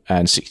Prix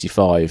and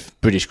 65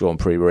 British Grand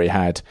Prix, where he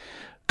had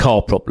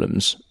car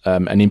problems.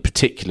 And in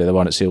particular, the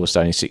one at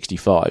Silverstone in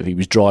 65, he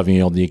was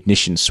driving on the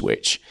ignition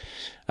switch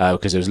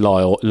because there was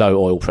low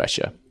oil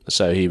pressure.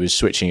 So he was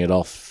switching it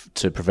off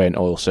to prevent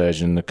oil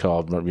surge in the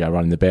car,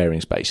 running the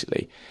bearings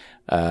basically,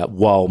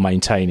 while trying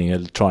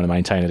to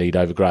maintain a lead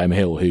over Graham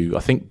Hill, who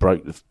I think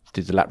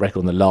did the lap record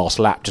on the last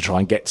lap to try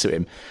and get to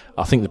him.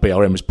 I think the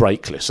BRM was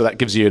brakeless, so that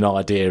gives you an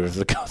idea of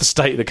the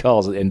state of the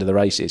cars at the end of the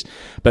races.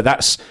 But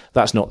that's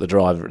not the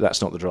driver.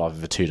 That's not the driver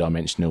of a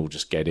 2-dimensional.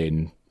 Just get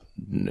in,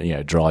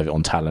 drive it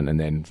on talent, and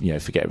then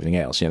forget everything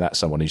else. That's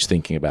someone who's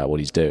thinking about what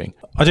he's doing.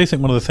 I do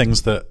think one of the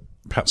things that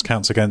perhaps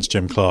counts against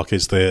Jim Clark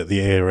is the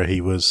era he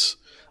was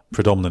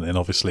predominant in.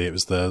 Obviously, it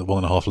was the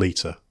 1.5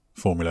 litre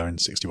formula in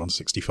 61 to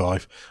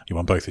 65. He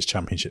won both his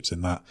championships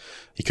in that.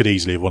 He could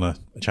easily have won a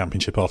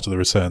championship after the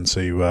return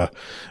to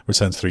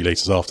 3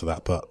 litres after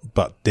that,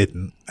 but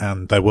didn't.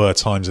 And there were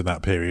times in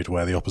that period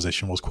where the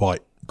opposition was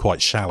quite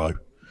shallow.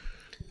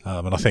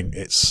 And I think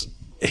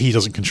he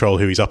doesn't control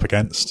who he's up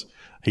against.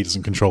 He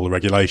doesn't control the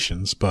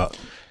regulations, but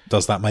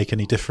does that make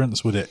any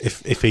difference? Would it,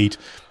 if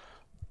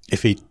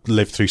he'd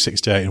lived through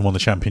 68 and won the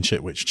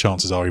championship, which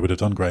chances are he would have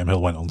done, Graham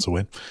Hill went on to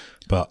win,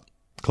 but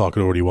Clark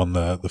had already won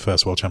the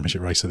first World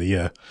Championship race of the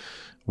year.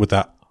 Would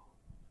that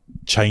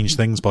change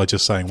things by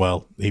just saying,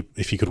 well,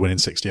 if he could win in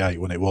 68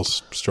 when it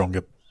was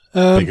stronger,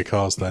 bigger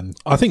cars, then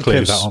I think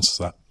clearly that answers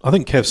that. I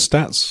think Kev's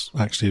stats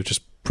actually have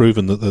just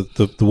proven that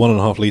the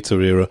 1.5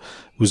 litre era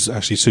was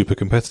actually super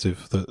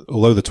competitive. That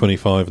although the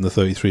 25 and the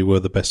 33 were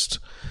the best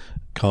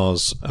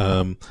cars,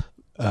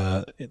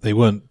 they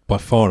weren't by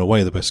far and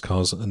away the best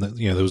cars, and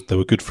there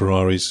were good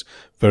Ferraris,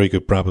 very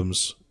good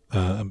Brabhams.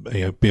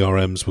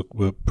 BRMs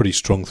were pretty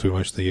strong through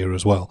most of the year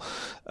as well.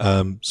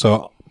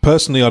 So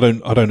personally, I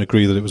don't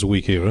agree that it was a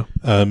weak era.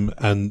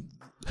 And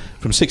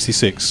from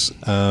 66,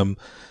 the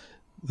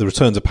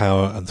return to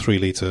power and 3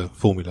 litre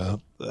formula,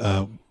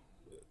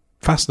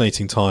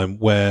 fascinating time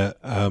where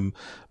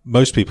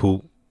most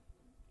people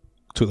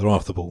took their eye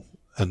off the ball,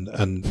 and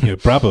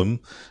Brabham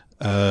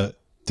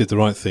did the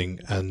right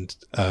thing and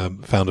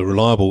found a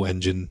reliable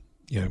engine,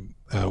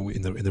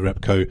 in the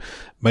Repco,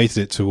 mated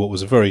it to what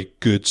was a very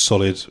good,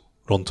 solid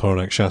Ron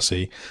Toronac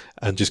chassis,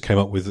 and just came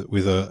up with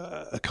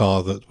a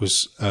car that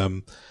was,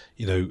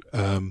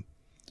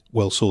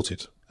 well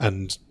sorted.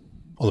 And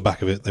on the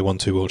back of it, they won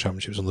 2 world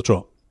championships on the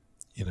trot.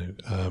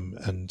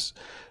 And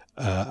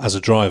as a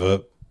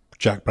driver,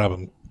 Jack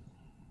Brabham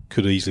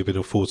could easily have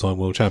been a 4-time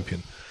world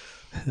champion.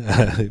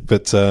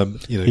 But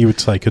he would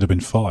say could have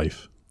been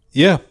 5.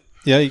 Yeah,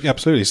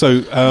 absolutely.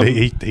 So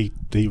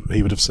he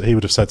would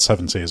have said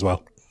 70 as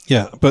well.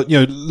 Yeah, but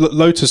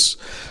Lotus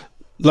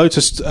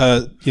Lotus,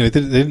 they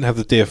didn't have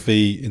the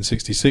DFV in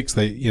 '66.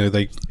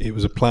 It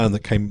was a plan that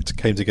came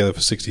together for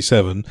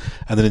 '67,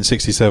 and then in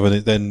 '67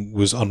 it then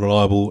was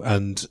unreliable,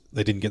 and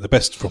they didn't get the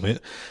best from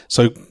it.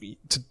 So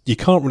you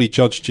can't really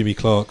judge Jimmy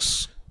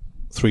Clark's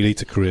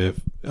 3-litre career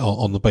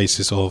on the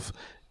basis of,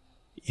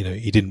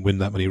 he didn't win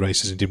that many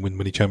races and didn't win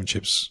any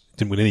championships,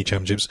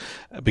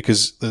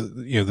 because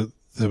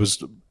there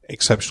was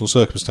exceptional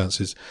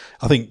circumstances.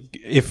 I think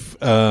if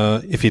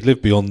he'd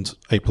lived beyond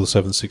April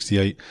 7th,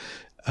 '68.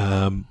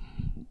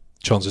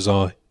 Chances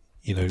are,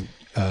 it'd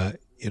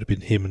have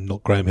been him and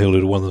not Graham Hill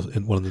who'd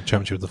have won the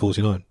championship of the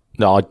 49.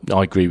 No,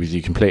 I agree with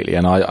you completely.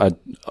 And I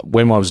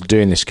when I was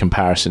doing this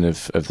comparison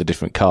of the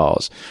different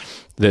cars,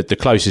 the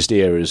closest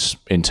eras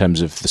in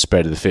terms of the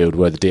spread of the field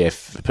were the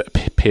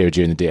period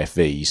during the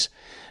DFVs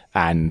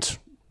and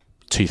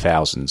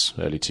 2000s,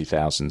 early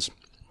 2000s.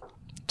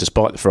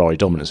 Despite the Ferrari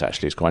dominance,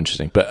 actually, it's quite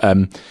interesting. But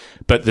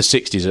the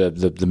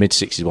 60s, the mid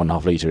 60s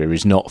 1.5 litre era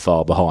is not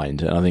far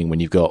behind. And I think when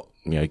you've got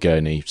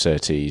Gurney,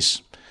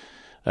 Surtees,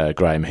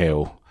 Graham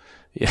Hill,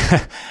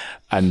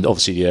 and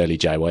obviously the early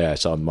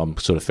JYS, I'm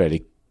sort of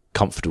fairly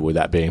comfortable with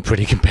that being a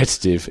pretty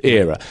competitive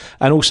era.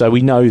 And also,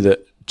 we know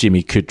that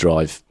Jimmy could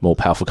drive more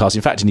powerful cars.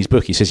 In fact, in his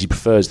book, he says he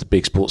prefers the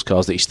big sports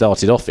cars that he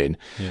started off in.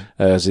 Yeah.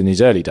 As in his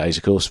early days,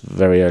 of course,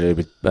 very early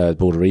with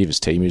Border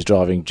Reivers' team, he was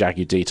driving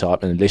Jaguar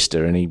D-Type and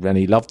Lister, and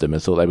he loved them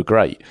and thought they were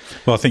great.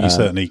 Well, I think he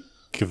certainly,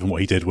 given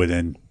what he did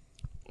within,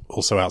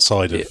 also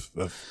outside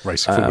of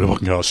racing Formula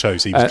 1 cars,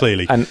 shows he was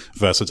clearly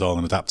versatile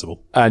and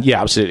adaptable.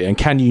 Yeah, absolutely. And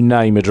can you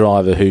name a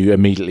driver who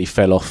immediately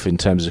fell off in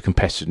terms of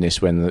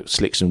competitiveness when the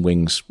slicks and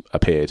wings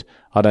appeared?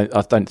 I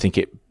don't think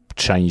it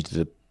changed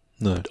the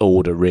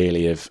order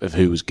really of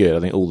who was good. I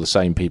think all the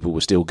same people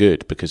were still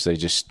good because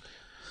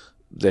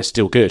they're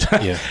still good.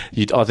 Yeah.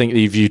 I think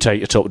if you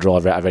take a top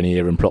driver out of any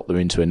era and plot them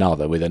into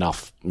another with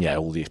enough,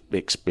 all the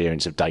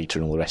experience of data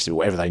and all the rest of it,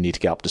 whatever they need to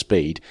get up to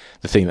speed,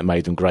 the thing that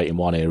made them great in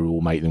one era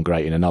will make them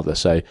great in another.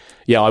 So,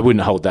 I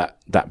wouldn't hold that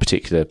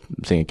particular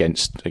thing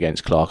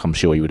against Clark. I'm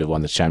sure he would have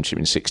won the championship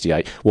in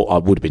 '68. What I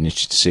would have been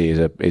interested to see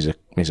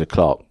is a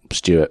Clark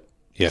Stewart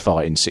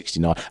fight in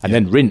 '69, and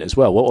then Rindt as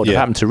well. What would have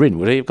happened to Rindt?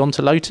 Would he have gone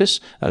to Lotus?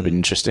 That would have been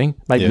interesting.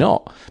 Maybe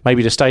not.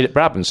 Maybe he'd have stayed at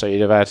Brabham, so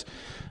you'd have had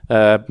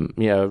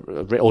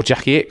or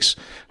Jackie Ickx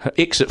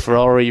at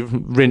Ferrari,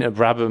 Rindt at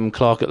Brabham,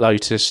 Clark at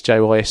Lotus,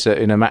 JYS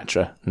in a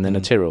Matra, and then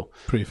a Tyrrell.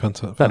 Pretty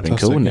fantastic. That'd have been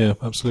cool, wouldn't it?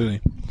 Yeah, absolutely.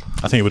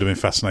 I think it would have been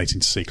fascinating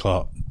to see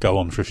Clark go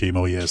on for a few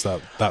more years.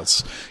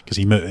 That's because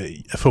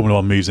Formula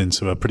 1 moves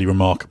into a pretty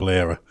remarkable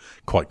era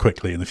quite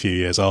quickly in the few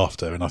years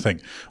after, and I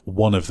think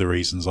one of the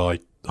reasons I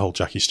hold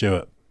Jackie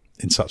Stewart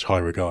in such high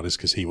regard is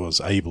because he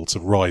was able to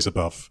rise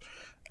above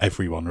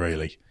everyone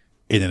really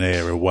in an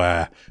era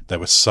where there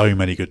were so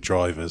many good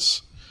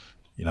drivers.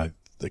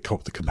 The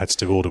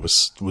competitive order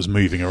was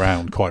moving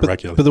around quite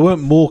regularly. But there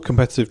weren't more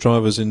competitive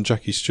drivers in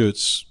Jackie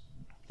Stewart's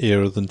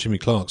era than Jimmy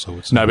Clark's, I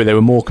would say. No, but there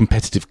were more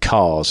competitive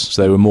cars,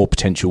 so there were more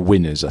potential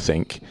winners, I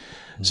think.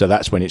 So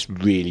that's when it's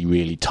really,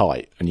 really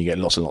tight and you get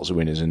lots and lots of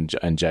winners and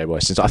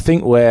JYS. So I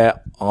think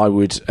where I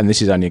would, and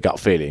this is only a gut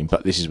feeling,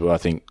 but this is where I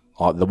think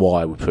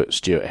why I would put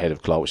Stewart ahead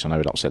of Clark, which I know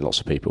would upset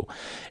lots of people,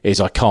 is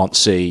I can't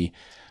see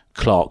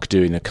Clark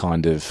doing the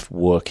kind of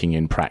working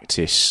in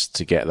practice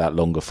to get that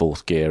longer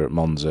fourth gear at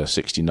Monza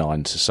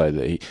 69 to say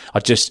that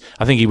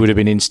I think he would have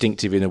been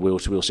instinctive in a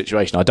wheel-to-wheel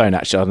situation. I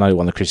know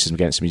one of the criticism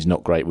against him is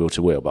not great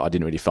wheel-to-wheel, but I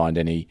didn't really find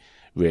any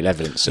real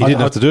evidence. He didn't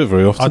have to do it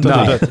very often.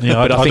 But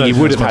I think he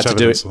would have had to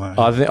do it.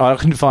 I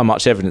couldn't find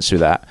much evidence for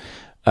that.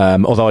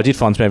 Although I did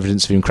find some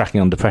evidence of him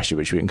cracking under pressure,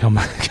 which we can come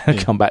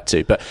back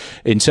to. But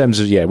in terms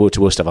of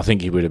wheel-to-wheel stuff, I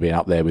think he would have been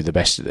up there with the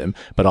best of them.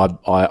 But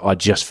I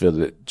just feel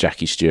that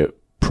Jackie Stewart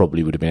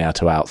probably would have been able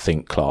to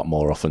outthink Clark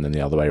more often than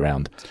the other way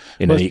around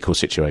in an equal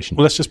situation.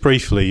 Well, let's just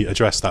briefly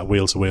address that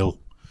wheel-to-wheel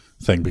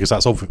thing because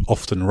that's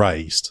often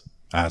raised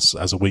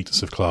as a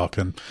weakness of Clark,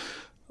 and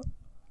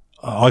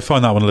I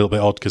find that one a little bit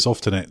odd because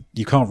often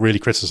you can't really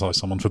criticise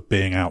someone for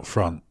being out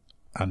front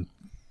and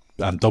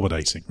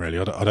dominating. Really,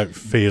 I don't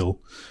feel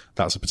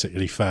that's a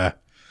particularly fair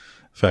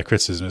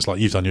criticism. It's like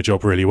you've done your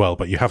job really well,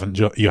 but you haven't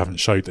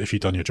showed that if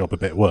you've done your job a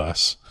bit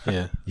worse,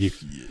 you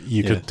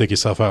could dig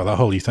yourself out of that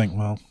hole. You think,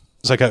 well,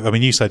 it's okay. I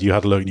mean, you said you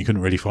had a look and you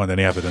couldn't really find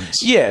any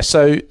evidence. Yeah.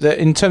 So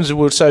in terms of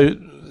wheel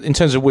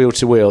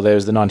to wheel,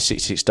 there's the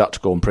 1966 Dutch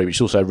Grand Prix, which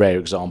is also a rare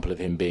example of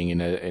him being in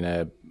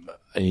an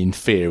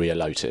inferior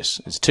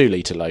Lotus. It's a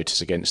 2-litre Lotus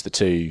against the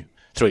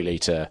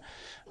 3-litre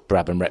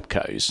Brabham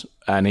Repcos,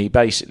 and he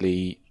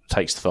basically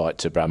takes the fight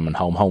to Brabham and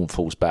Holm. Holm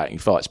falls back, he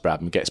fights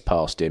Brabham, gets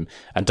past him,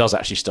 and does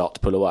actually start to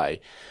pull away.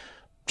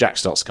 Jack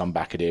starts to come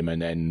back at him,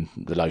 and then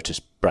the Lotus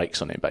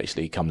breaks on him,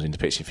 basically. He comes into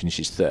pits and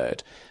finishes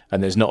third.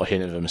 And there's not a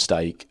hint of a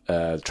mistake.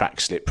 The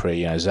track's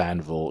slippery,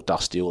 Zandvoort,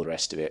 dusty, all the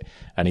rest of it.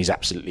 And he's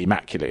absolutely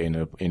immaculate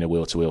in a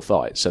wheel-to-wheel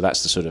fight. So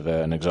that's the sort of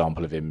an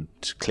example of him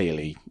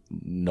clearly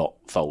not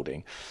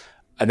folding.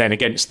 And then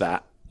against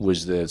that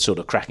was the sort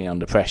of cracking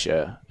under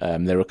pressure.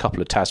 There are a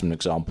couple of Tasman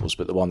examples,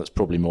 but the one that's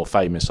probably more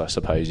famous, I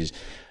suppose, is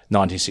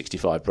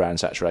 1965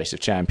 Brands Hatch Race of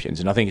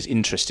Champions. And I think it's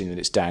interesting that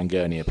it's Dan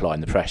Gurney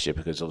applying the pressure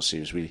because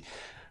obviously, as we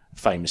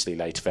famously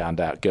later found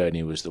out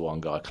Gurney was the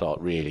one guy Clark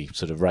really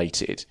sort of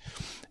rated.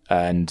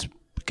 And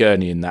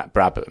Gurney in that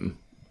Brabham,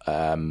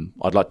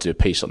 I'd like to do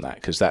a piece on that,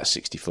 because that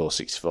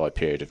 64-65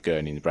 period of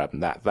Gurney in the Brabham,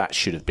 that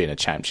should have been a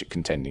championship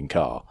contending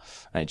car,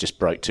 and it just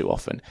broke too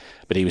often.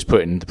 But he was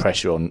putting the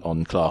pressure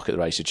on Clark at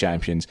the Race of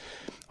Champions.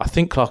 I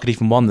think Clark had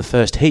even won the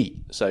first heat,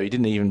 so he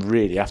didn't even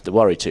really have to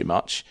worry too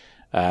much.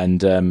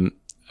 And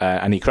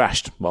he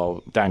crashed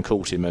while Dan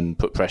caught him and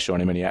put pressure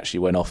on him, and he actually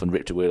went off and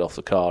ripped a wheel off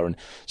the car. And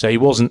so he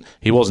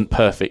wasn't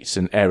perfect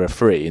and error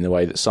free in the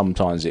way that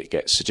sometimes it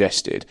gets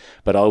suggested.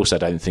 But I also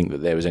don't think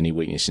that there was any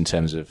weakness in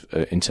terms of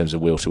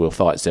wheel to wheel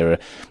fights. There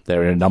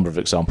are a number of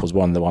examples.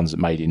 One of the ones that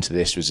made it into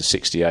this was a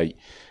 '68.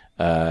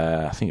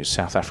 I think it was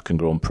South African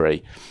Grand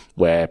Prix,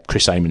 where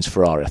Chris Amon's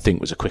Ferrari, I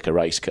think, was a quicker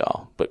race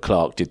car, but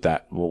Clark did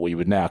that, what we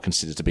would now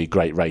consider to be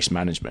great race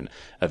management.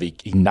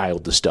 He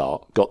nailed the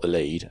start, got the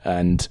lead,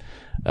 and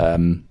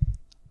Amon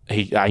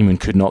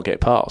could not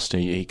get past.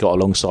 He got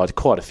alongside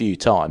quite a few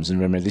times, and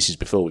remember, this is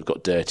before we've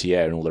got dirty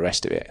air and all the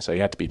rest of it, so he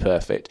had to be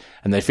perfect.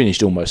 And they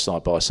finished almost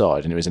side by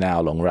side, and it was an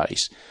hour-long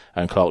race,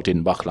 and Clark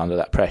didn't buckle under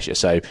that pressure.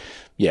 So,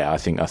 yeah, I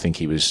think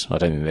he was. I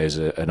don't think there's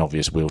an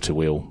obvious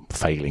wheel-to-wheel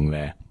failing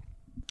there.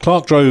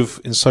 Clark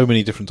drove in so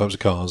many different types of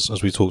cars,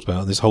 as we talked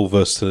about, and this whole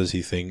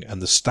versatility thing and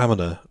the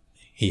stamina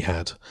he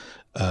had,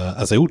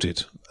 as they all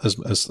did, as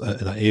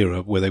in that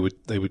era where they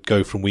would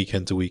go from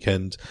weekend to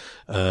weekend,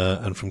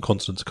 and from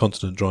continent to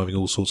continent, driving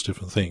all sorts of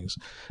different things.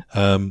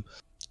 In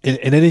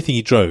anything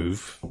he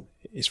drove,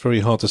 it's very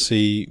hard to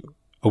see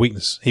a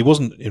weakness. He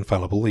wasn't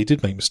infallible. He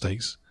did make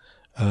mistakes.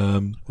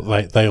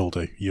 They all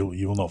do. You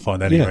will not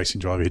find any racing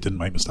driver who didn't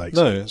make mistakes.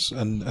 No,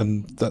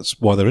 and that's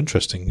why they're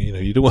interesting.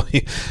 You don't want,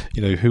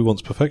 who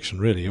wants perfection,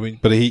 really? I mean,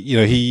 but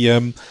he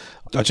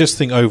I just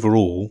think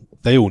overall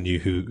they all knew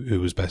who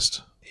was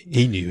best.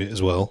 He knew it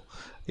as well.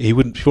 He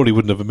probably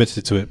wouldn't have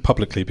admitted to it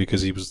publicly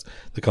because he was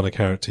the kind of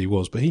character he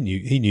was, but he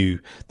knew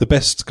the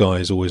best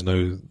guys always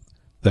know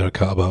they're a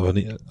cut above,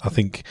 and I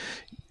think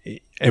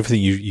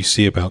everything you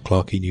see about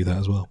Clark, he knew that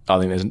as well. I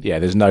think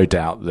there's no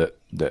doubt that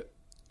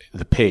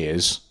the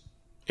peers,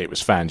 it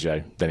was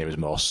Fangio, then it was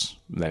Moss,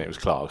 then it was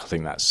Clark. I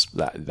think that's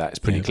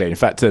pretty clear. In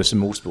fact, there's some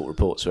Motorsport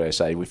reports where they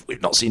say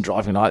we've not seen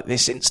driving like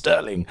this in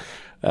Stirling,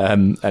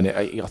 and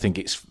I think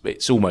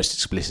it's almost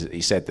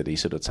explicitly said that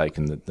he's sort of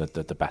taken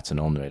the baton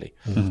on, really.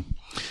 Mm-hmm.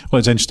 Well,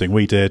 it's interesting.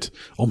 We did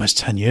almost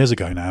 10 years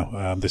ago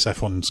now this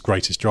F1's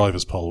Greatest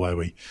Drivers poll, where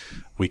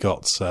we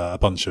got a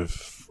bunch of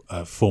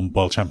former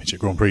World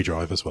Championship Grand Prix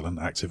drivers, well, and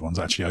active ones,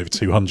 actually over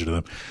 200 of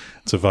them,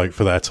 to vote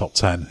for their top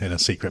 10 in a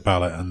secret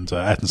ballot, and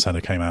Ayrton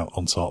Senna came out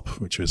on top,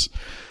 which was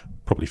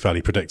probably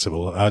fairly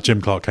predictable. Jim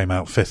Clark came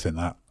out fifth in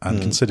that,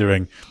 and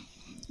considering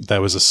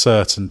there was a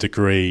certain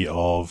degree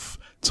of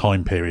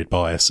time period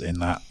bias in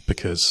that,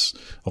 because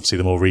obviously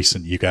the more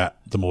recent you get,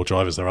 the more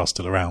drivers there are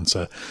still around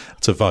to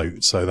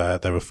vote. So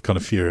there were kind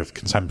of fewer of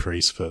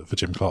contemporaries for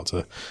Jim Clark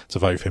to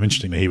vote for him.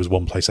 Interestingly, he was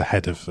one place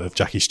ahead of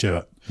Jackie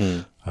Stewart.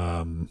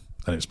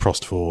 And it was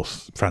Prost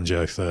fourth,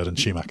 Fangio third, and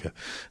Schumacher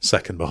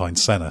second behind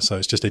Senna. So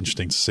it's just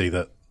interesting to see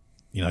that,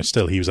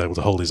 still he was able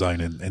to hold his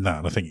own in that.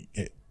 And I think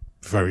it's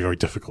very, very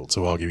difficult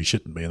to argue he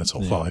shouldn't be in the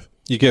top five.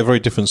 You get a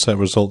very different set of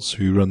results if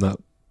you run that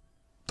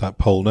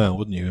poll now,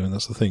 wouldn't you? And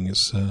that's the thing.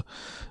 It's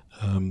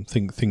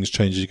things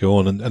change as you go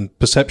on, and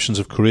perceptions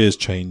of careers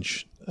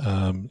change.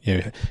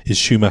 Is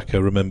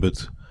Schumacher remembered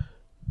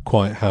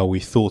quite how we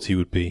thought he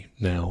would be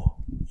now?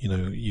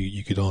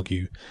 You could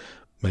argue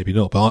maybe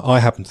not, but I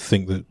happen to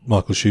think that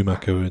Michael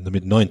Schumacher in the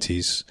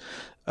mid-90s,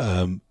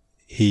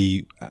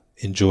 he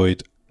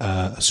enjoyed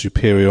a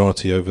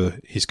superiority over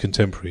his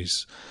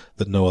contemporaries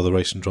that no other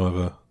racing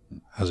driver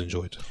has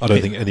enjoyed. I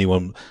don't think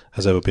anyone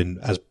has ever been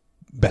as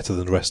better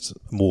than the rest,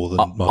 more than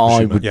Michael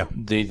Schumacher.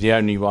 The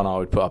only one I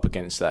would put up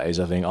against that is,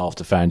 I think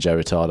after Fangio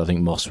retired, I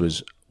think Moss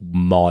was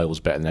miles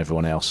better than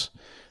everyone else,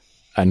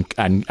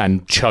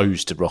 and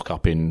chose to rock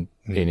up in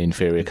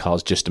inferior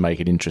cars just to make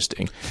it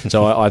interesting.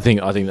 So I think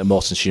that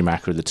Moss and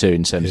Schumacher are the two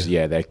in terms of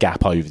their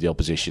gap over the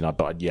opposition. I'd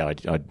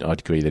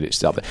agree that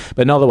it's up there.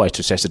 But another way to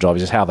assess the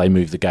drivers is how they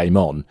move the game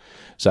on.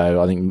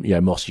 So I think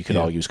Moss, you could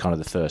argue, was kind of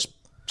the first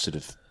sort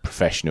of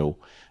professional.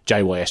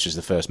 JYS was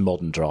the first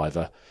modern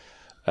driver,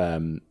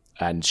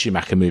 and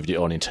Schumacher moved it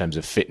on in terms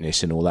of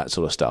fitness and all that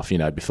sort of stuff.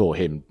 Before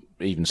him,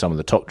 even some of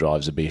the top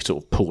drivers would be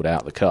sort of pulled out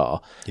of the car,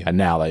 and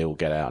now they all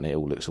get out and it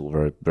all looks all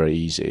very, very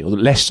easy.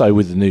 Less so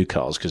with the new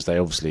cars, because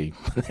they're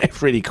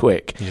really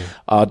quick.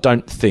 I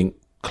don't think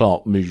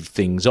Clark moved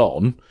things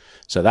on,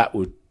 so that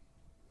would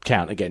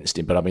count against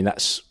him. But I mean,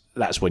 that's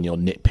when you're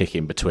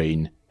nitpicking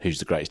between who's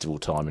the greatest of all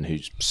time and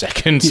who's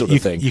second, sort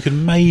of thing. You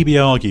can maybe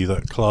argue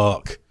that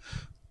Clark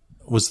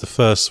was the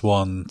first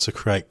one to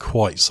create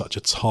quite such a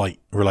tight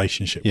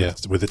relationship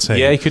with the team.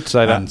 Yeah, you could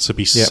say that. And to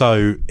be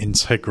so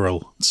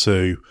integral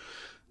to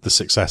the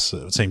success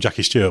of the team.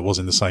 Jackie Stewart was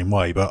in the same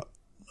way, but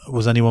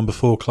was anyone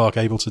before Clark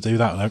able to do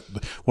that?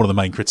 One of the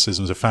main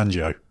criticisms of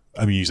Fangio,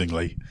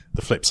 amusingly,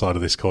 the flip side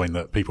of this coin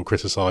that people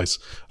criticise,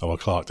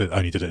 Clark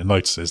only did it in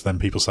Lotuses, then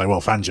people say,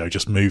 well, Fangio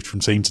just moved from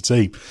team to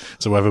team,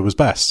 so whoever was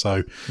best.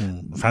 So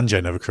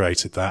Fangio never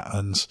created that,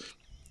 and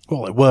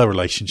well, there were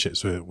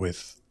relationships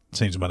with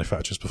teams and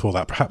manufacturers before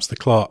that. Perhaps the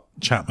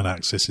Clark-Chapman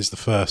axis is the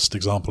first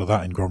example of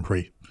that in Grand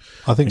Prix.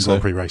 I think so.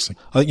 Grand Prix racing.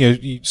 I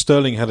think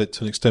Sterling had it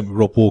to an extent with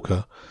Rob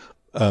Walker,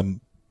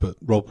 but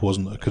Rob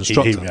wasn't a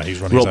constructor. He's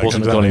Rob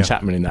wasn't a Colin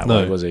Chapman in that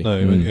way, was he?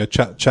 No,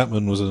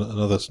 Chapman was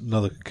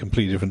another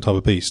completely different type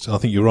of beast. I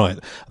think you're right.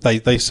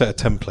 They set a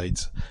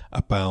template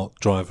about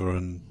driver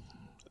and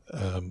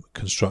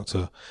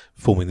constructor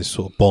forming this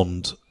sort of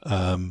bond,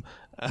 and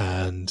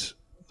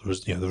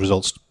the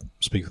results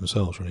speak for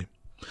themselves, really.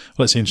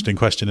 Well, it's an interesting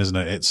question, isn't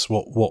it? It's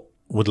what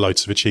would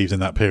Lotus have achieved in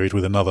that period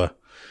with another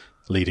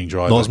leading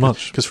driver? Not as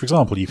much. Because, for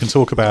example, you can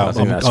talk about...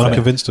 I'm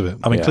convinced of it.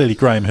 I mean, clearly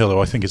Graham Hill, who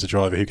I think is a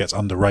driver who gets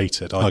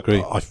underrated. I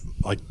agree.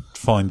 I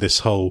find this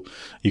whole...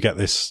 You get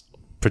this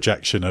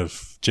projection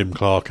of Jim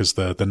Clark as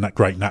the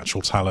great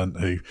natural talent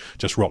who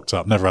just rocked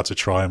up, never had to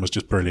try and was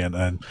just brilliant,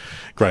 and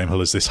Graham Hill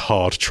is this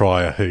hard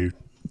trier who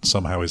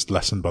somehow is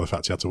lessened by the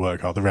fact he had to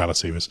work hard. The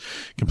reality was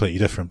completely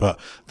different. But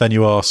then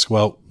you ask,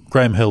 well,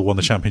 Graham Hill won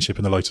the championship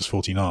in the Lotus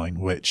 49,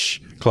 which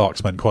Clark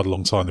spent quite a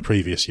long time the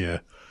previous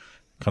year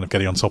kind of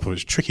getting on top of. It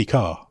was a tricky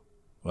car.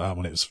 It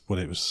was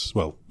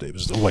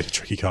always a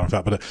tricky car, in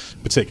fact, but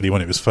particularly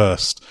when it was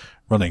first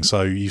running.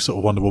 So you sort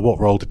of wonder, well, what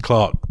role did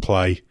Clark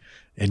play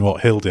in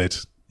what Hill did?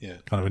 Yeah.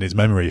 Kind of in his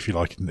memory, if you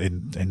like,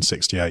 in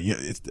 68.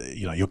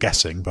 You're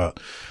guessing, but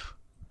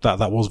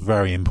that was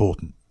very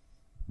important.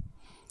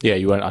 Yeah,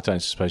 you won't. I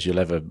don't suppose you'll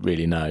ever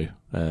really know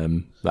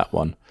that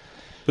one.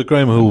 But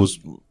Graham Hill was.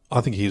 I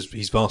think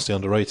he's vastly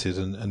underrated,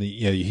 and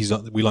he's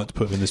we like to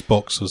put him in this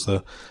box as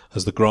the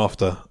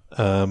grafter.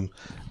 But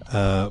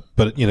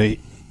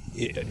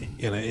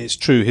it's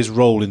true. His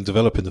role in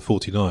developing the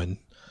 49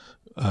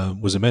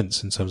 was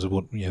immense in terms of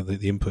what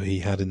the input he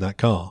had in that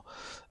car,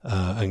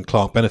 and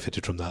Clark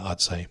benefited from that,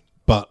 I'd say.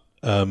 But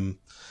over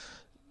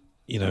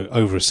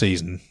a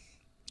season,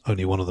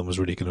 only one of them was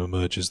really going to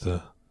emerge as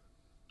the.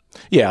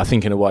 Yeah, I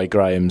think in a way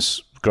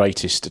Graham's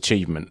greatest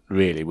achievement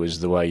really was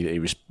the way that he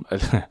was a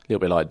little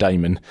bit like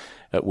Damon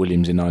at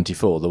Williams in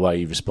 '94. The way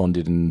he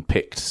responded and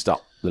picked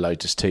up the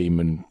Lotus team,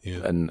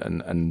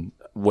 and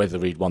whether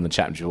he'd won the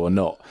championship or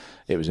not,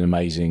 it was an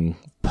amazing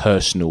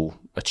personal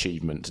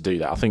achievement to do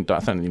that. I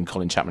don't think even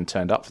Colin Chapman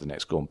turned up for the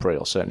next Grand Prix,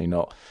 or certainly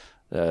not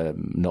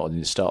in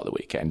the start of the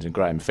weekend. And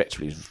Graham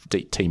effectively was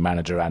team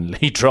manager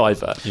and lead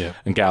driver,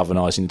 and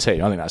galvanising the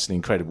team. I think that's an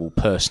incredible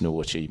personal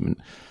achievement.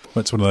 Well,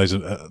 it's one of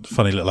those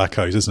funny little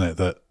echoes, isn't it,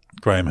 that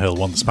Graham Hill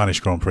won the Spanish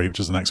Grand Prix, which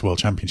was the next World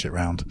Championship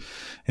round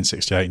in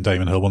 68, and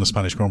Damon Hill won the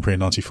Spanish Grand Prix in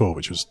 94,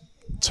 which was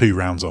 2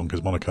 rounds on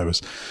because Monaco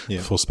was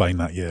before Spain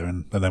that year,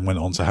 and then went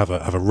on to have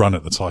a run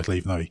at the title,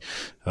 even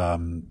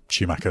though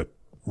Schumacher,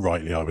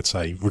 rightly I would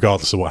say,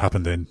 regardless of what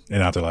happened in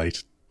Adelaide,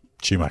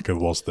 Schumacher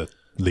was the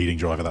leading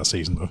driver that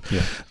season.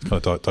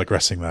 Kind of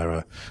digressing there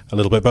a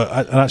little bit,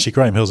 but actually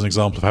Graham Hill's an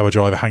example of how a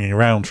driver hanging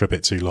around for a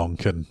bit too long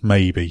can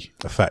maybe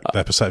affect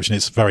their perception.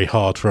 It's very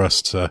hard for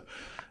us to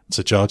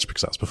judge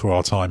because that's before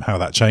our time how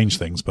that changed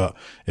things. But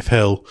if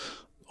Hill,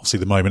 obviously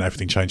the moment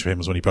everything changed for him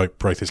was when he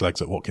broke his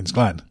legs at Watkins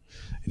Glen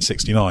in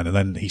 69, and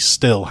then he's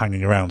still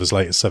hanging around as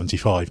late as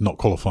 75, not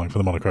qualifying for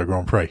the Monaco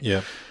Grand Prix.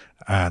 Yeah.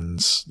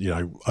 And,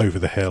 over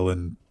the hill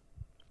and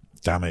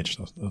damaged,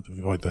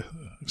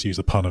 excuse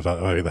the pun of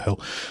over the hill,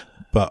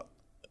 but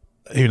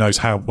who knows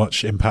how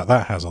much impact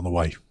that has on the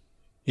way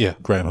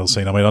Graham Hill's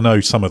seen. I mean, I know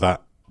some of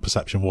that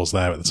perception was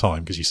there at the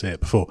time because you see it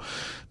before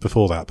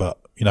that, but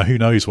who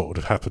knows what would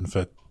have happened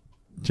for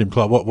Jim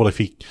Clark. What if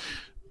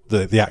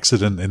the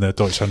accident in the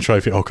Deutschland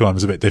Trophy at Hockenheim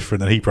was a bit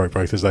different, and he broke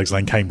both his legs and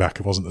then came back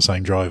and wasn't the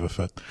same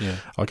driver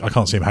I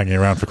can't see him hanging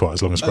around for quite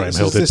as long as Graham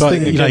Hill did, but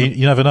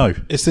you never know.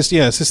 It's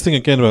this thing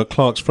again about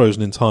Clark's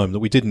frozen in time, that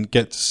we didn't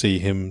get to see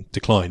him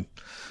decline.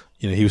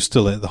 He was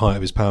still at the height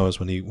of his powers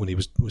when he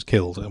was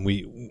killed, and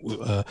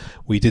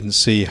we didn't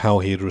see how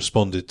he had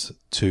responded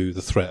to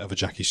the threat of a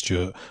Jackie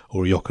Stewart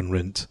or a Jochen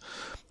Rindt,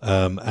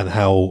 and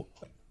how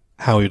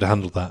he'd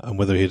handled that, and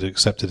whether he'd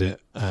accepted it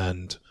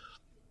and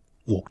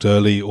walked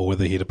early, or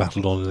whether he'd have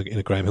battled on in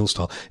a Graham Hill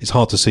style. It's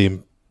hard to see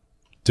him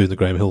doing the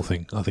Graham Hill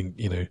thing. I think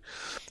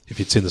if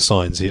you'd seen the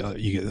signs,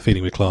 you get the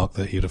feeling with Clark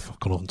that he'd have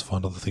gone on to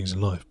find other things in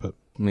life. But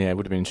it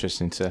would have been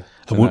interesting to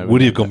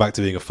would he have gone back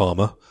to being a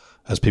farmer,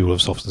 as people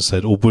have often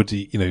said, or would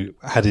he,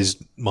 had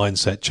his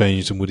mindset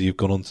changed, and would he have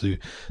gone on to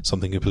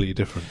something completely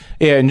different?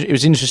 Yeah, and it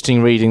was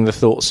interesting reading the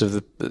thoughts of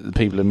the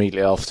people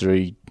immediately after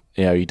he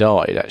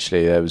died.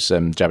 Actually, there was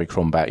Javi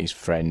Kronbach, his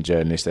friend,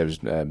 journalist. There was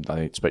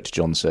I spoke to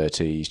John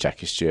Surtees,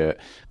 Jackie Stewart,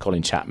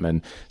 Colin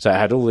Chapman. So it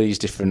had all these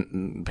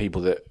different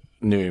people that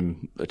knew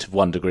him to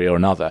one degree or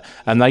another,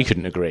 and they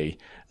couldn't agree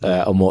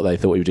on what they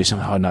thought he would do.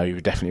 Some, no, he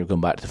would definitely have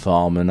gone back to the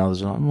farm, and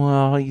others were like,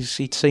 well,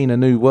 he'd seen a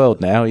new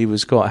world now. He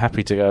was quite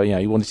happy to go.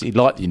 He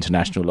liked the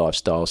international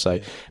lifestyle,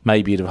 so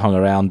maybe he'd have hung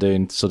around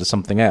doing sort of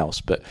something else.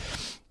 But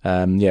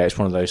it's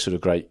one of those sort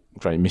of great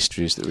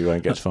mysteries that we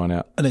won't get to find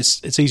out. And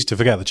it's easy to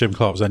forget that Jim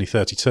Clark was only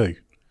 32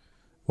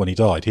 when he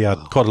died. He had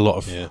quite a lot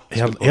of he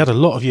had a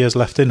lot of years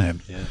left in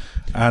him. Yeah.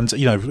 And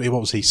what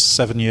was he,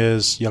 7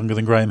 years younger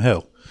than Graham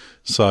Hill?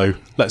 So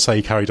let's say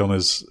he carried on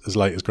as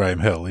late as Graham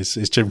Hill. Is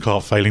Jim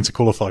Clark failing to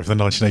qualify for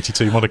the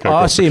 1982 Monaco?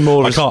 I see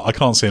more. I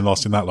can't see him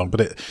lasting that long,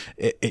 but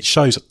it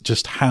shows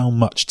just how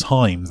much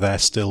time there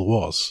still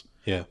was.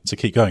 Yeah. To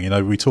keep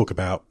going. We talk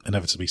about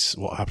inevitably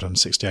what happened in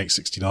 68,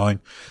 69,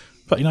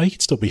 but he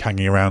could still be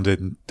hanging around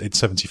in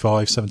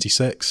 75,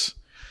 76,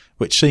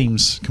 which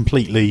seems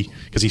completely,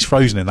 because he's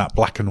frozen in that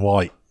black and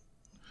white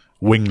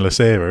wingless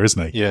era,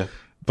 isn't he? Yeah.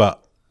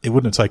 But it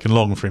wouldn't have taken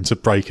long for him to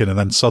break in, and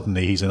then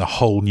suddenly he's in a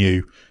whole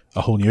new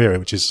era,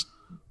 which is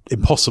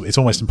impossible. It's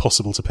almost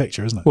impossible to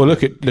picture, isn't it? Well,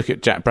 look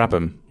at Jack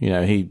Brabham.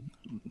 He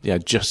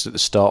just at the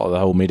start of the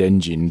whole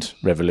mid-engined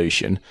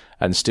revolution,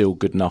 and still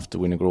good enough to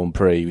win a Grand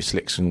Prix with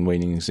slicks and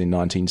winnings in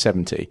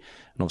 1970. And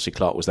obviously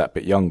Clark was that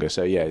bit younger,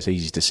 so yeah, it's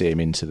easy to see him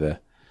into the.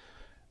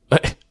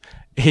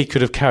 He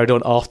could have carried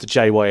on after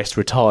JYS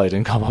retired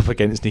and come up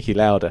against Niki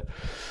Lauda.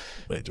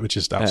 Which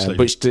is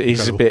absolutely which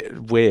is a bit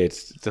weird.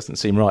 It doesn't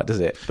seem right, does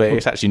it? But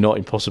it's actually not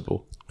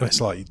impossible. It's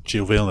like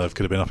Gilles Villeneuve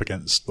could have been up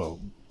against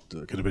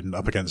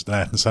an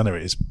Ayrton Senna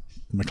at his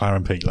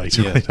McLaren peak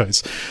later. Yeah.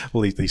 It's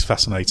all these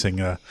fascinating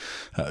kind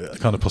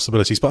of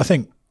possibilities. But I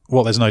think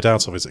what there's no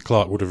doubt of is that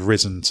Clark would have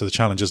risen to the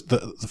challenges.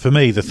 For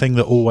me, the thing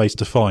that always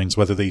defines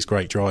whether these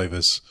great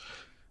drivers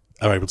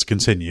are able to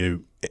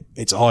continue,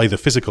 it's either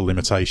physical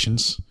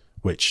limitations,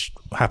 which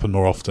happened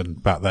more often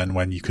back then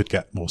when you could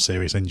get more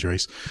serious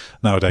injuries.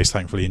 Nowadays,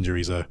 thankfully,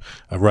 injuries are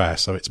rare.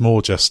 So it's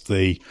more just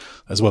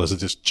as well as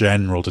just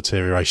general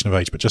deterioration of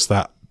age, but just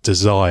that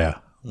desire,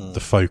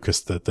 the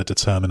focus, the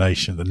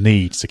determination, the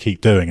need to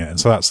keep doing it. And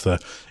so that's the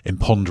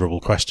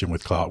imponderable question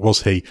with Clark.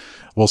 Was he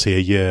a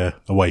year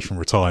away from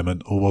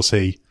retirement, or was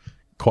he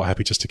quite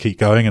happy just to keep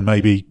going and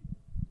maybe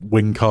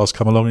wing cars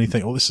come along and you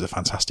think, oh, this is a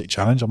fantastic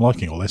challenge, I'm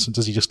liking all this, and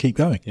does he just keep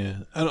going?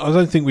 Yeah, and I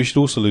don't think we should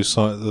also lose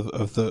sight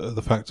of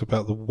the fact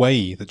about the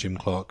way that Jim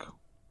Clark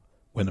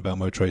went about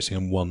motor racing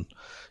and won.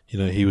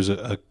 He was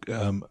a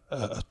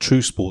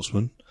true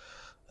sportsman.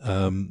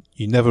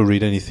 You never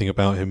read anything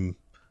about him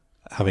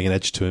having an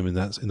edge to him in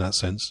that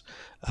sense.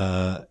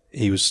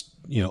 He was,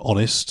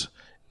 honest.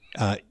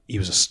 He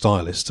was a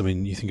stylist. I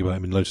mean, you think about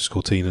him in Lotus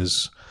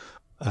Cortinas,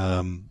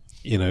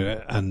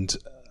 and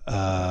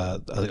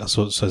I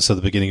sort of said at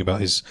the beginning about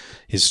his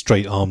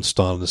straight arm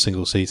style in the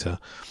single seater.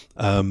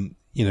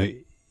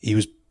 He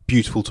was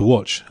beautiful to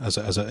watch as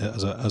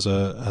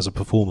a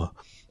performer,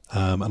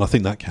 and I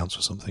think that counts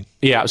for something.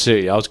 Yeah,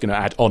 absolutely. I was going to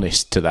add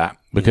honest to that,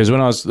 because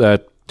when I was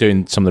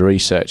doing some of the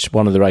research,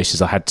 one of the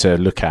races I had to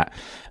look at,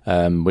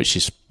 which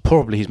is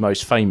probably his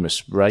most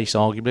famous race,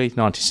 arguably,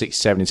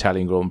 1967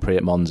 Italian Grand Prix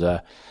at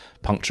Monza,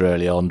 puncture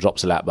early on,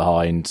 drops a lap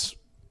behind,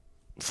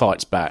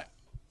 fights back,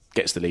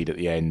 gets the lead at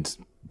the end,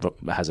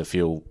 has a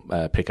fuel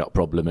pickup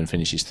problem and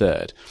finishes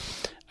third.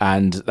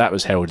 And that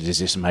was heralded as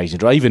this amazing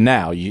drive. Even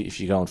now, if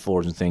you go on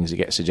forums and things, it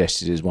gets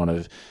suggested as one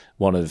of,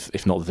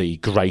 if not the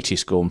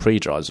greatest Grand Prix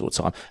drivers of all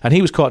time. And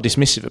he was quite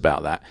dismissive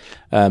about that,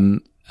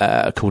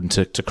 according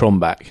to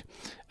Cronbach.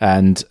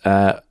 And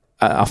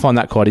I find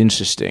that quite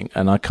interesting.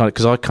 And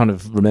because I kind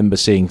of remember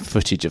seeing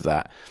footage of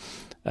that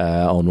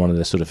on one of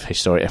the sort of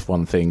historic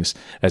F1 things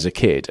as a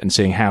kid, and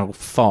seeing how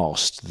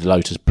fast the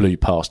Lotus blew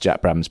past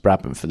Jack Brabham's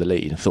Brabham for the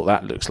lead, and thought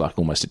that looks like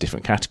almost a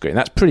different category. And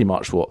that's pretty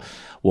much what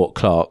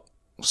Clark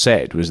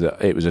said, was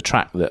that it was a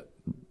track that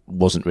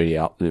wasn't really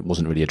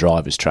a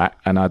driver's track,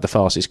 and I had the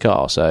fastest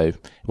car, so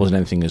it wasn't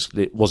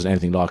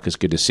anything like as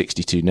good as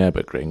 62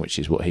 Nürburgring, which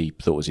is what he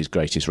thought was his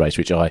greatest race,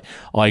 which I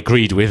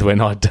agreed with when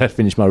I'd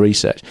finished my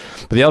research.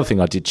 But the other thing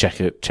I did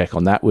check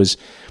on that was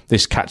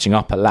this catching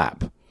up a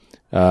lap,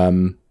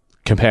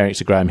 comparing it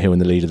to Graham Hill in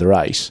the lead of the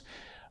race.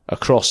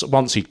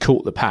 Once he'd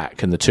caught the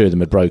pack and the two of them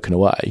had broken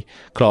away,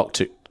 Clark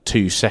took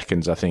 2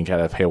 seconds, I think,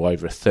 out of Hill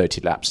over a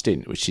 30-lap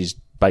stint, which is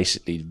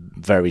basically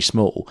very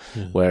small.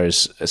 Yeah.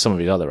 Whereas some of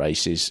his other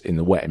races, in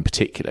the wet in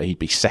particular, he'd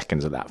be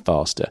seconds of that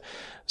faster.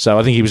 So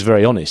I think he was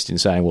very honest in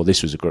saying, well,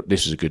 this was a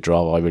good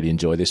drive, I really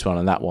enjoyed this one,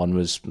 and that one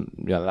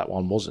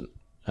wasn't.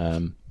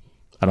 And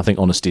I think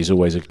honesty is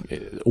always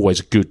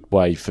a good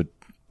way for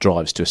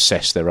drivers to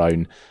assess their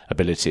own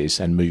abilities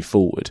and move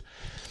forward.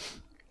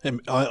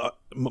 The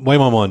way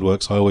my mind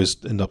works, I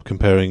always end up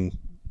comparing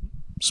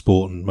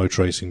sport and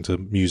motor racing to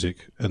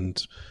music,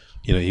 and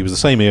he was the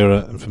same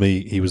era, and for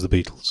me, he was the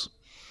Beatles.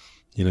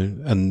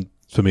 And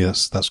for me,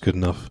 that's good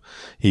enough.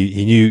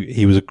 He knew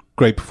he was a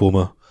great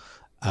performer,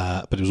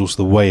 but it was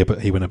also the way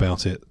he went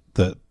about it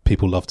that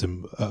people loved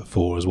him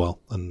for as well,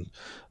 and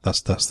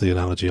that's the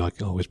analogy I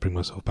always bring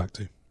myself back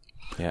to.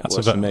 Yeah,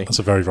 that's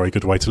a very, very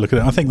good way to look at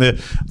it. I think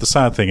the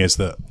sad thing is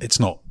that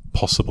it's not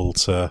possible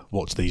to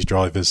watch these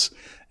drivers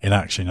in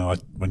action.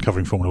 When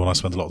covering Formula 1, I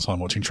spend a lot of time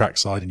watching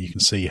trackside, and you can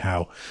see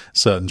how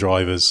certain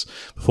drivers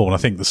perform. And I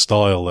think the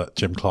style that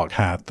Jim Clark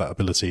had, that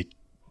ability,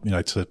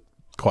 to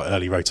quite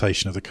early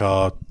rotation of the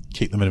car,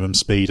 keep the minimum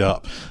speed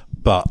up,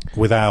 but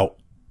without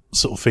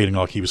sort of feeling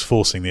like he was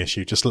forcing the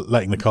issue, just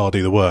letting the car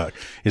do the work,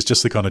 is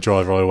just the kind of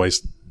driver I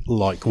always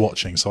like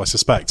watching. So I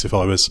suspect if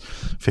I was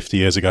 50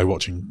 years ago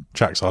watching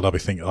trackside, I'd be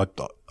thinking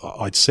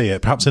I'd see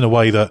it perhaps in a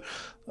way that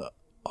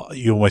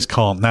you almost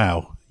can't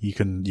now. You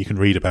can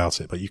read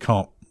about it, but you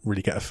can't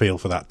really get a feel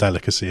for that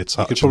delicacy of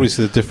touch. You could probably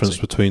see the difference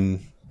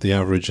between the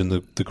average and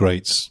the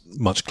greats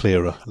much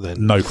clearer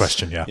then. No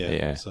question,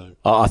 yeah. So.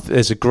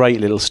 There's a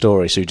great little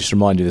story. So just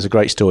remind you, there's a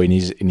great story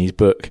in his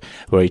book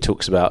where he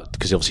talks about,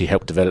 because obviously he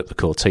helped develop the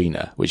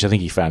Cortina, which I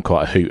think he found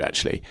quite a hoot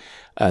actually.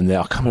 And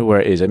I can't remember where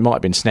it is. It might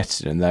have been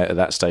Snetterton, and at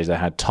that stage they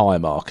had tyre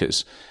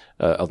markers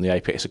on the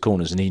apex of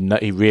corners, and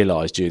he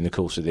realised during the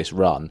course of this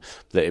run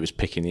that it was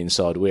picking the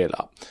inside wheel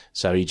up.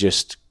 So he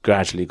just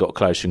gradually got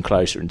closer and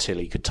closer until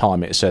he could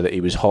time it so that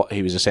he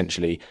was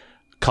essentially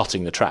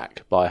cutting the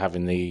track by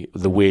having the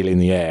wheel in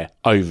the air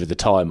over the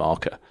tyre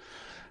marker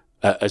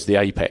as the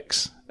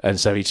apex. And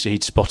so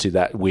he'd spotted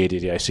that weird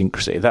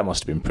idiosyncrasy. That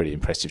must have been pretty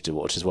impressive to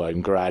watch as well,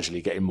 and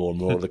gradually getting more and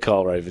more of the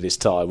car over this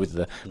tyre with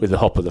the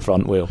hop of the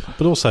front wheel.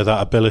 But also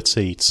that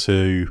ability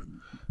to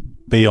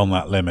be on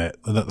that limit.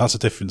 And that's a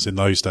difference in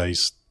those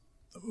days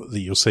that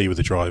you'll see with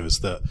the drivers,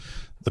 that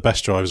the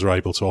best drivers are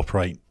able to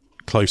operate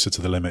closer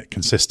to the limit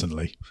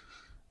consistently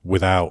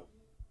without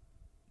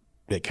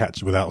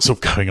sort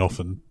of going off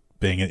and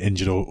being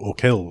injured or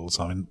killed all the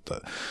time.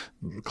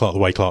 The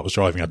way Clark was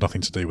driving had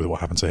nothing to do with what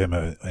happened to him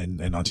in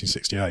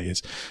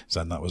 1968.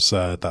 Then that was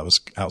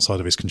outside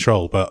of his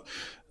control. But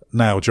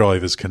now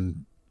drivers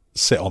can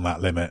sit on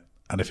that limit,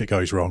 and if it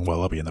goes wrong, well,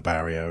 they'll be in the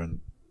barrier and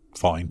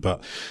fine.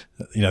 But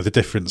the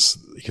difference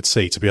you could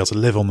see to be able to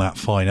live on that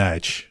fine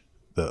edge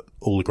that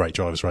all the great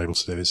drivers are able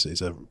to do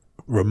is a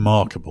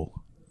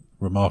remarkable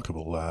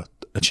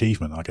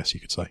achievement, I guess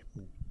you could say.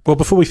 Well,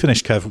 before we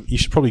finish, Kev, you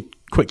should probably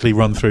quickly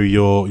run through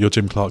your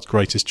Jim Clark's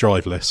greatest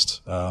drive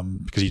list,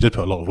 because you did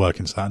put a lot of work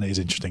into that, and it is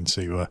interesting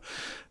to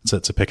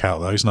pick out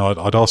those. Now,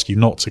 I'd ask you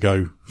not to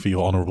go for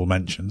your honourable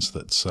mentions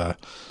that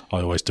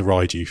I always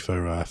deride you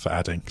for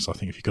adding, because I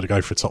think if you've got to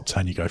go for a top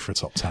 10, you go for a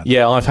top 10.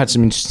 Yeah, I've had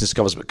some interesting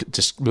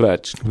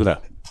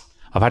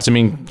I've had some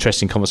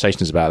interesting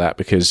conversations about that,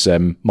 because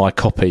my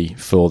copy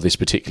for this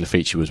particular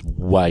feature was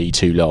way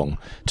too long,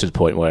 to the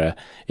point where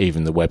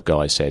even the web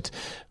guy said,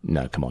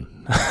 no, come on.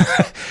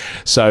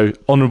 So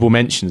honourable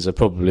mentions are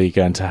probably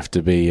going to have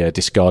to be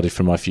discarded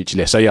from my future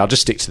list. So yeah, I'll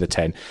just stick to the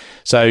 10.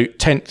 So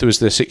 10th was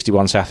the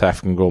 61 South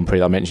African Grand Prix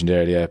that I mentioned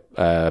earlier,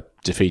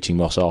 defeating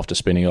Moss after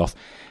spinning off.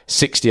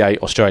 68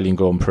 Australian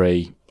Grand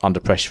Prix, under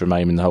pressure from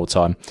Eamon the whole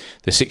time.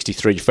 The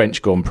 63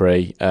 French Grand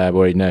Prix,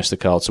 where he nursed the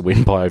car to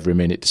win by over a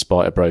minute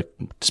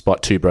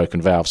despite two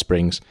broken valve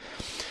springs.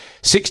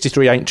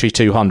 63 Aintree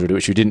 200,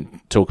 which we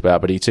didn't talk about,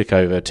 but he took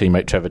over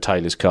teammate Trevor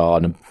Taylor's car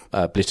and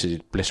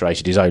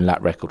obliterated his own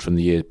lap record from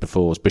the year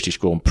before's British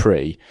Grand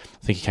Prix.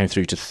 I think he came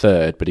through to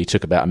third, but he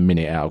took about a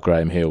minute out of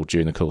Graham Hill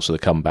during the course of the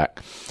comeback.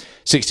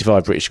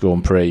 65 British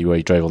Grand Prix, where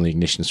he drove on the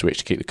ignition switch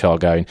to keep the car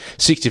going.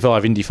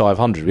 65 Indy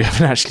 500, we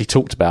haven't actually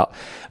talked about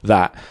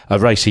that, a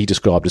race he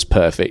described as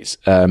perfect.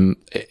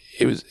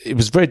 It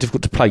was very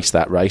difficult to place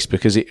that race,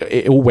 because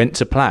it all went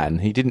to plan.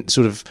 He didn't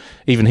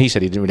even he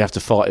said he didn't really have to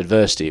fight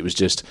adversity. It was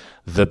just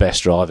the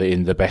best driver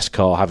in the best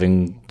car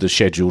having the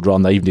scheduled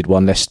run. They even did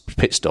one less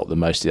pit stop than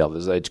most of the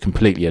others. They'd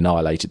completely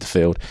annihilated the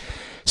field.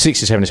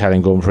 67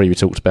 Italian Grand Prix we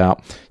talked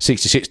about.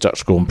 66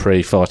 Dutch Grand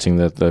Prix fighting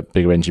the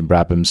bigger engine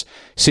Brabhams.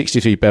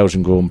 63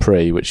 Belgian Grand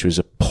Prix, which was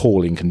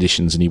appalling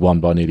conditions, and he won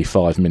by nearly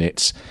 5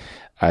 minutes.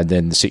 And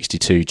then the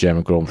 62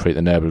 German Grand Prix at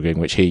the Nürburgring,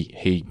 which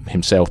he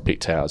himself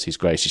picked out as his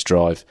greatest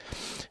drive,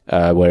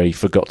 where he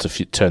forgot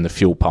to turn the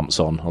fuel pumps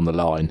on the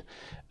line,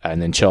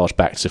 and then charged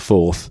back to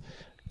fourth.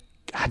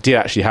 Did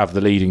actually have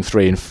the leading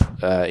three in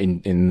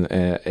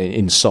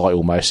sight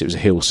almost. It was a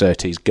Hill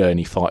Surtees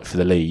Gurney fight for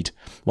the lead.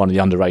 One of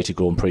the underrated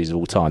Grand Prix of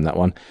all time, that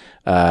one.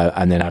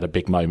 And then had a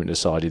big moment,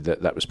 decided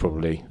that was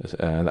probably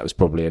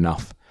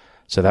enough.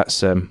 So that's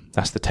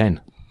the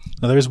 10.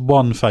 Now there is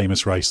one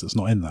famous race that's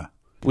not in there.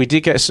 We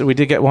did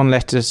get one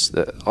letter.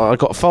 I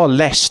got far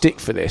less stick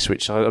for this,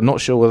 which I'm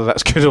not sure whether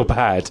that's good or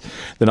bad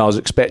than I was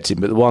expecting.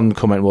 But the one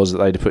comment was that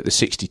they'd put the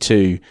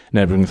 62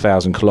 Nürburgring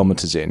 1,000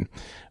 kilometres in,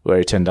 where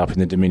it ended up in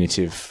the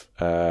diminutive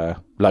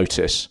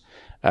Lotus,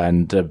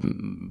 and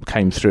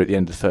came through at the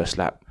end of the first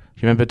lap.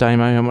 Do you remember,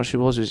 Damo, how much it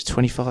was? It was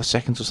 25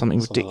 seconds or something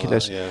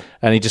ridiculous. Like that, yeah.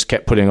 And he just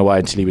kept pulling away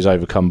until he was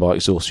overcome by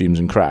exhaust fumes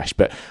and crashed.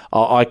 But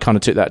I kind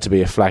of took that to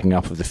be a flagging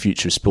up of the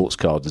future of sports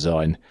car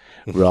design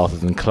rather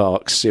than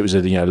Clark's. It was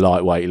a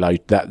lightweight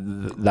load.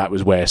 That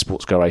was where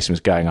sports car racing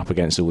was going up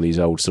against all these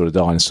old sort of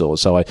dinosaurs.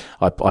 So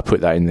I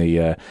put that in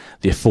the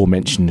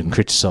aforementioned and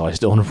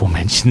criticised honourable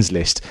mentions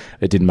list.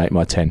 It didn't make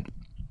my 10.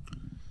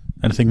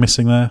 Anything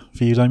missing there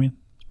for you, Damien?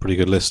 Pretty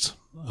good list.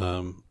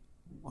 I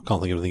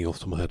can't think of anything off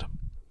the top of my head.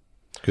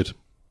 Good.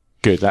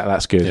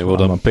 That's good. Yeah, well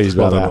done. I'm pleased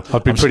about that.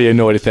 I'd been pretty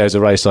annoyed if there was a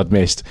race I'd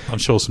missed. I'm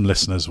sure some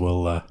listeners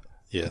will.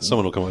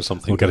 Someone will come up with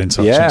something. We'll get in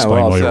touch and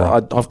explain why you're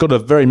wrong. I've got a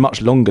very much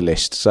longer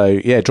list, so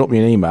yeah, drop me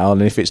an email,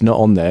 and if it's not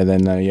on there,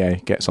 then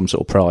get some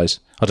sort of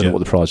prize. I don't know what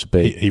the prize would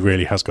be. He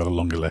really has got a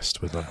longer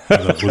list with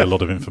a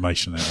lot of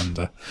information in it,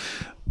 and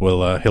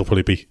he'll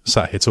probably be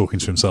sat here talking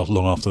to himself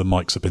long after the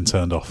mics have been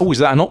turned off. Oh, is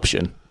that an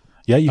option?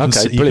 Yeah, you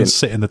can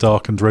sit in the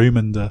darkened room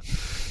and.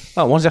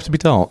 Why does it have to be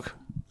dark?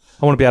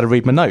 I want to be able to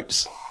read my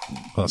notes.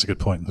 Well, that's a good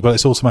point. But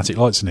it's automatic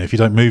lights in here. If you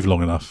don't move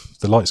long enough,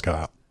 the lights go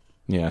out.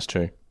 Yeah, that's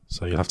true.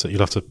 So you'll have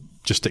to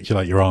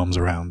gesticulate your arms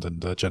around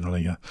and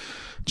generally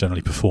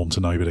perform to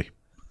nobody.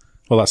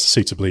 Well, that's a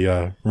suitably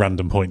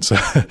random point to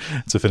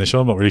finish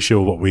on. I'm not really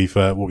sure what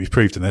we've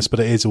proved in this, but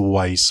it is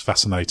always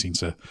fascinating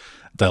to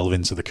delve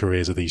into the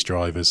careers of these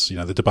drivers. You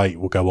know, the debate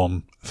will go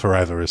on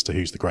forever as to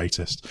who's the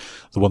greatest.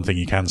 The one thing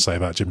you can say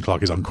about Jim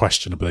Clark is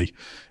unquestionably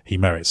he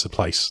merits a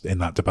place in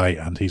that debate,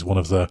 and he's one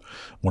of the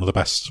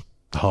best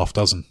half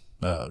dozen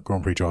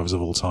Grand Prix drivers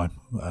of all time.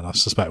 And I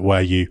suspect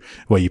where you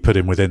put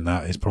him within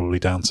that is probably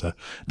down to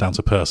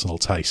personal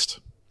taste.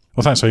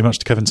 Well, thanks very much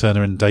to Kevin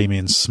Turner and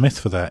Damien Smith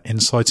for their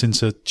insight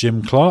into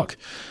Jim Clark.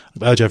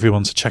 I urge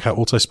everyone to check out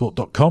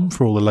autosport.com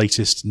for all the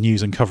latest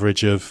news and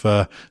coverage of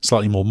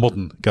slightly more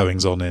modern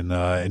goings on in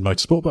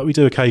motorsport. But we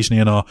do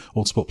occasionally in our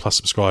Autosport Plus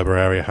subscriber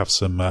area have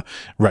some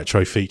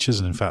retro features,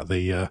 and in fact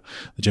the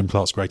Jim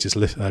Clark's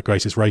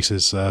greatest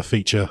races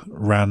feature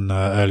ran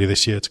earlier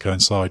this year to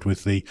coincide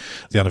with the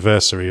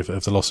anniversary of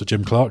the loss of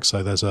Jim Clark.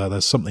 So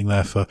there's something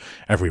there for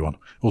everyone.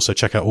 Also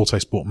check out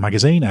Autosport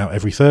magazine, out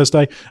every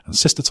Thursday, and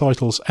sister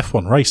titles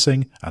F1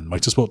 Racing and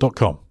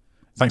Motorsport.com.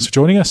 Thanks for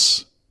joining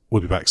us.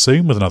 We'll be back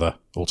soon with another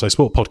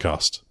Autosport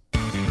podcast.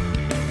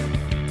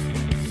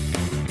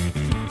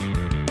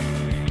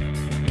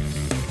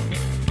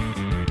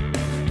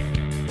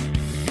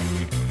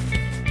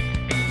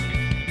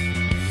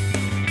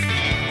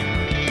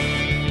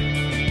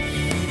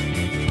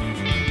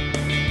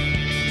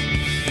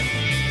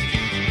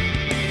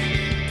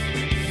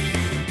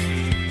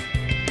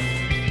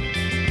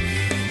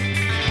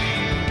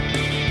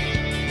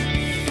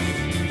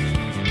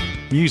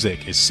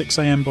 Music is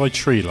 6am by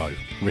Trilo,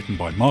 written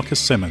by Marcus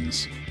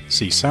Simmons.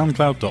 See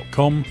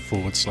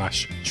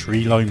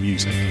soundcloud.com/Trilo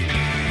Music.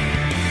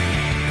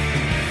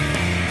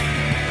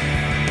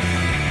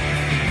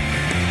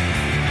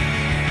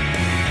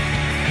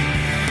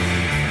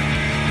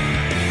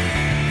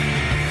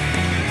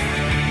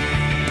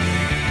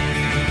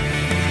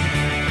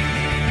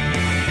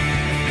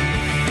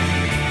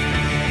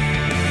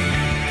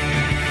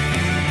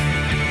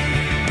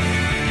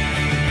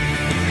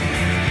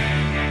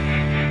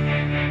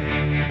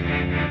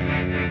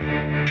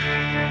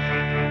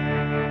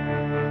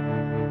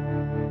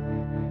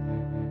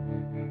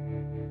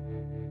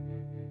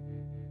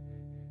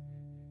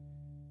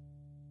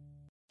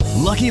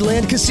 Lucky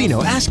Land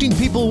Casino, asking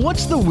people,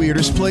 what's the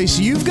weirdest place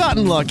you've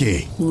gotten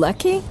lucky?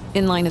 Lucky?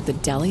 In line at the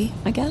deli,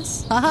 I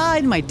guess? Aha,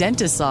 in my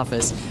dentist's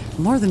office.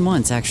 More than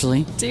once,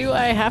 actually. Do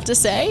I have to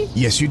say?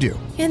 Yes, you do.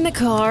 In the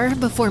car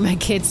before my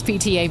kids'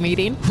 PTA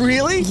meeting.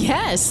 Really?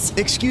 Yes.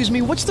 Excuse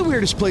me, what's the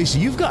weirdest place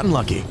you've gotten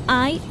lucky?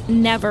 I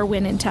never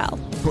win and tell.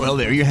 Well,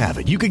 there you have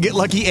it. You can get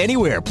lucky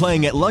anywhere,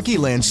 playing at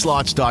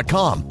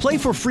LuckyLandSlots.com. Play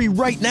for free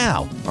right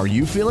now. Are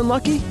you feeling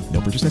lucky?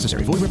 No purchase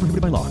necessary. Void where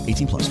prohibited by law.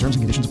 18+. Terms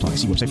and conditions apply.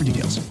 See website for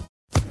details.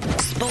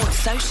 Sports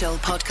Social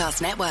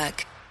Podcast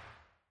Network.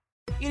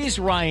 It is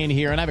Ryan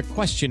here, and I have a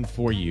question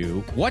for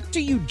you. What do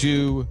you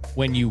do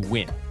when you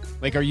win?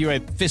 Like, are you a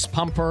fist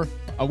pumper,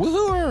 a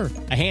woohooer,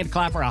 a hand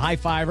clapper, a high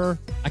fiver?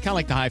 I kind of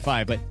like the high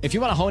five, but if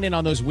you want to hone in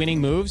on those winning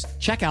moves,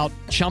 check out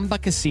Chumba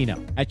Casino.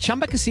 At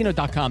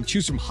ChumbaCasino.com,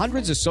 choose from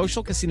hundreds of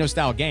social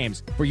casino-style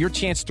games for your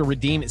chance to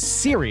redeem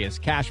serious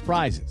cash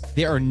prizes.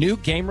 There are new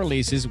game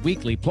releases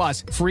weekly,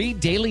 plus free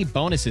daily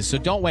bonuses, so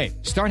don't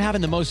wait. Start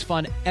having the most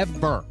fun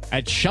ever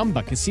at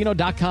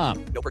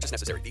ChumbaCasino.com. No purchase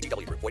necessary.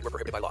 VGW Group. Void where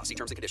prohibited by law. See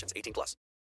terms and conditions. 18+.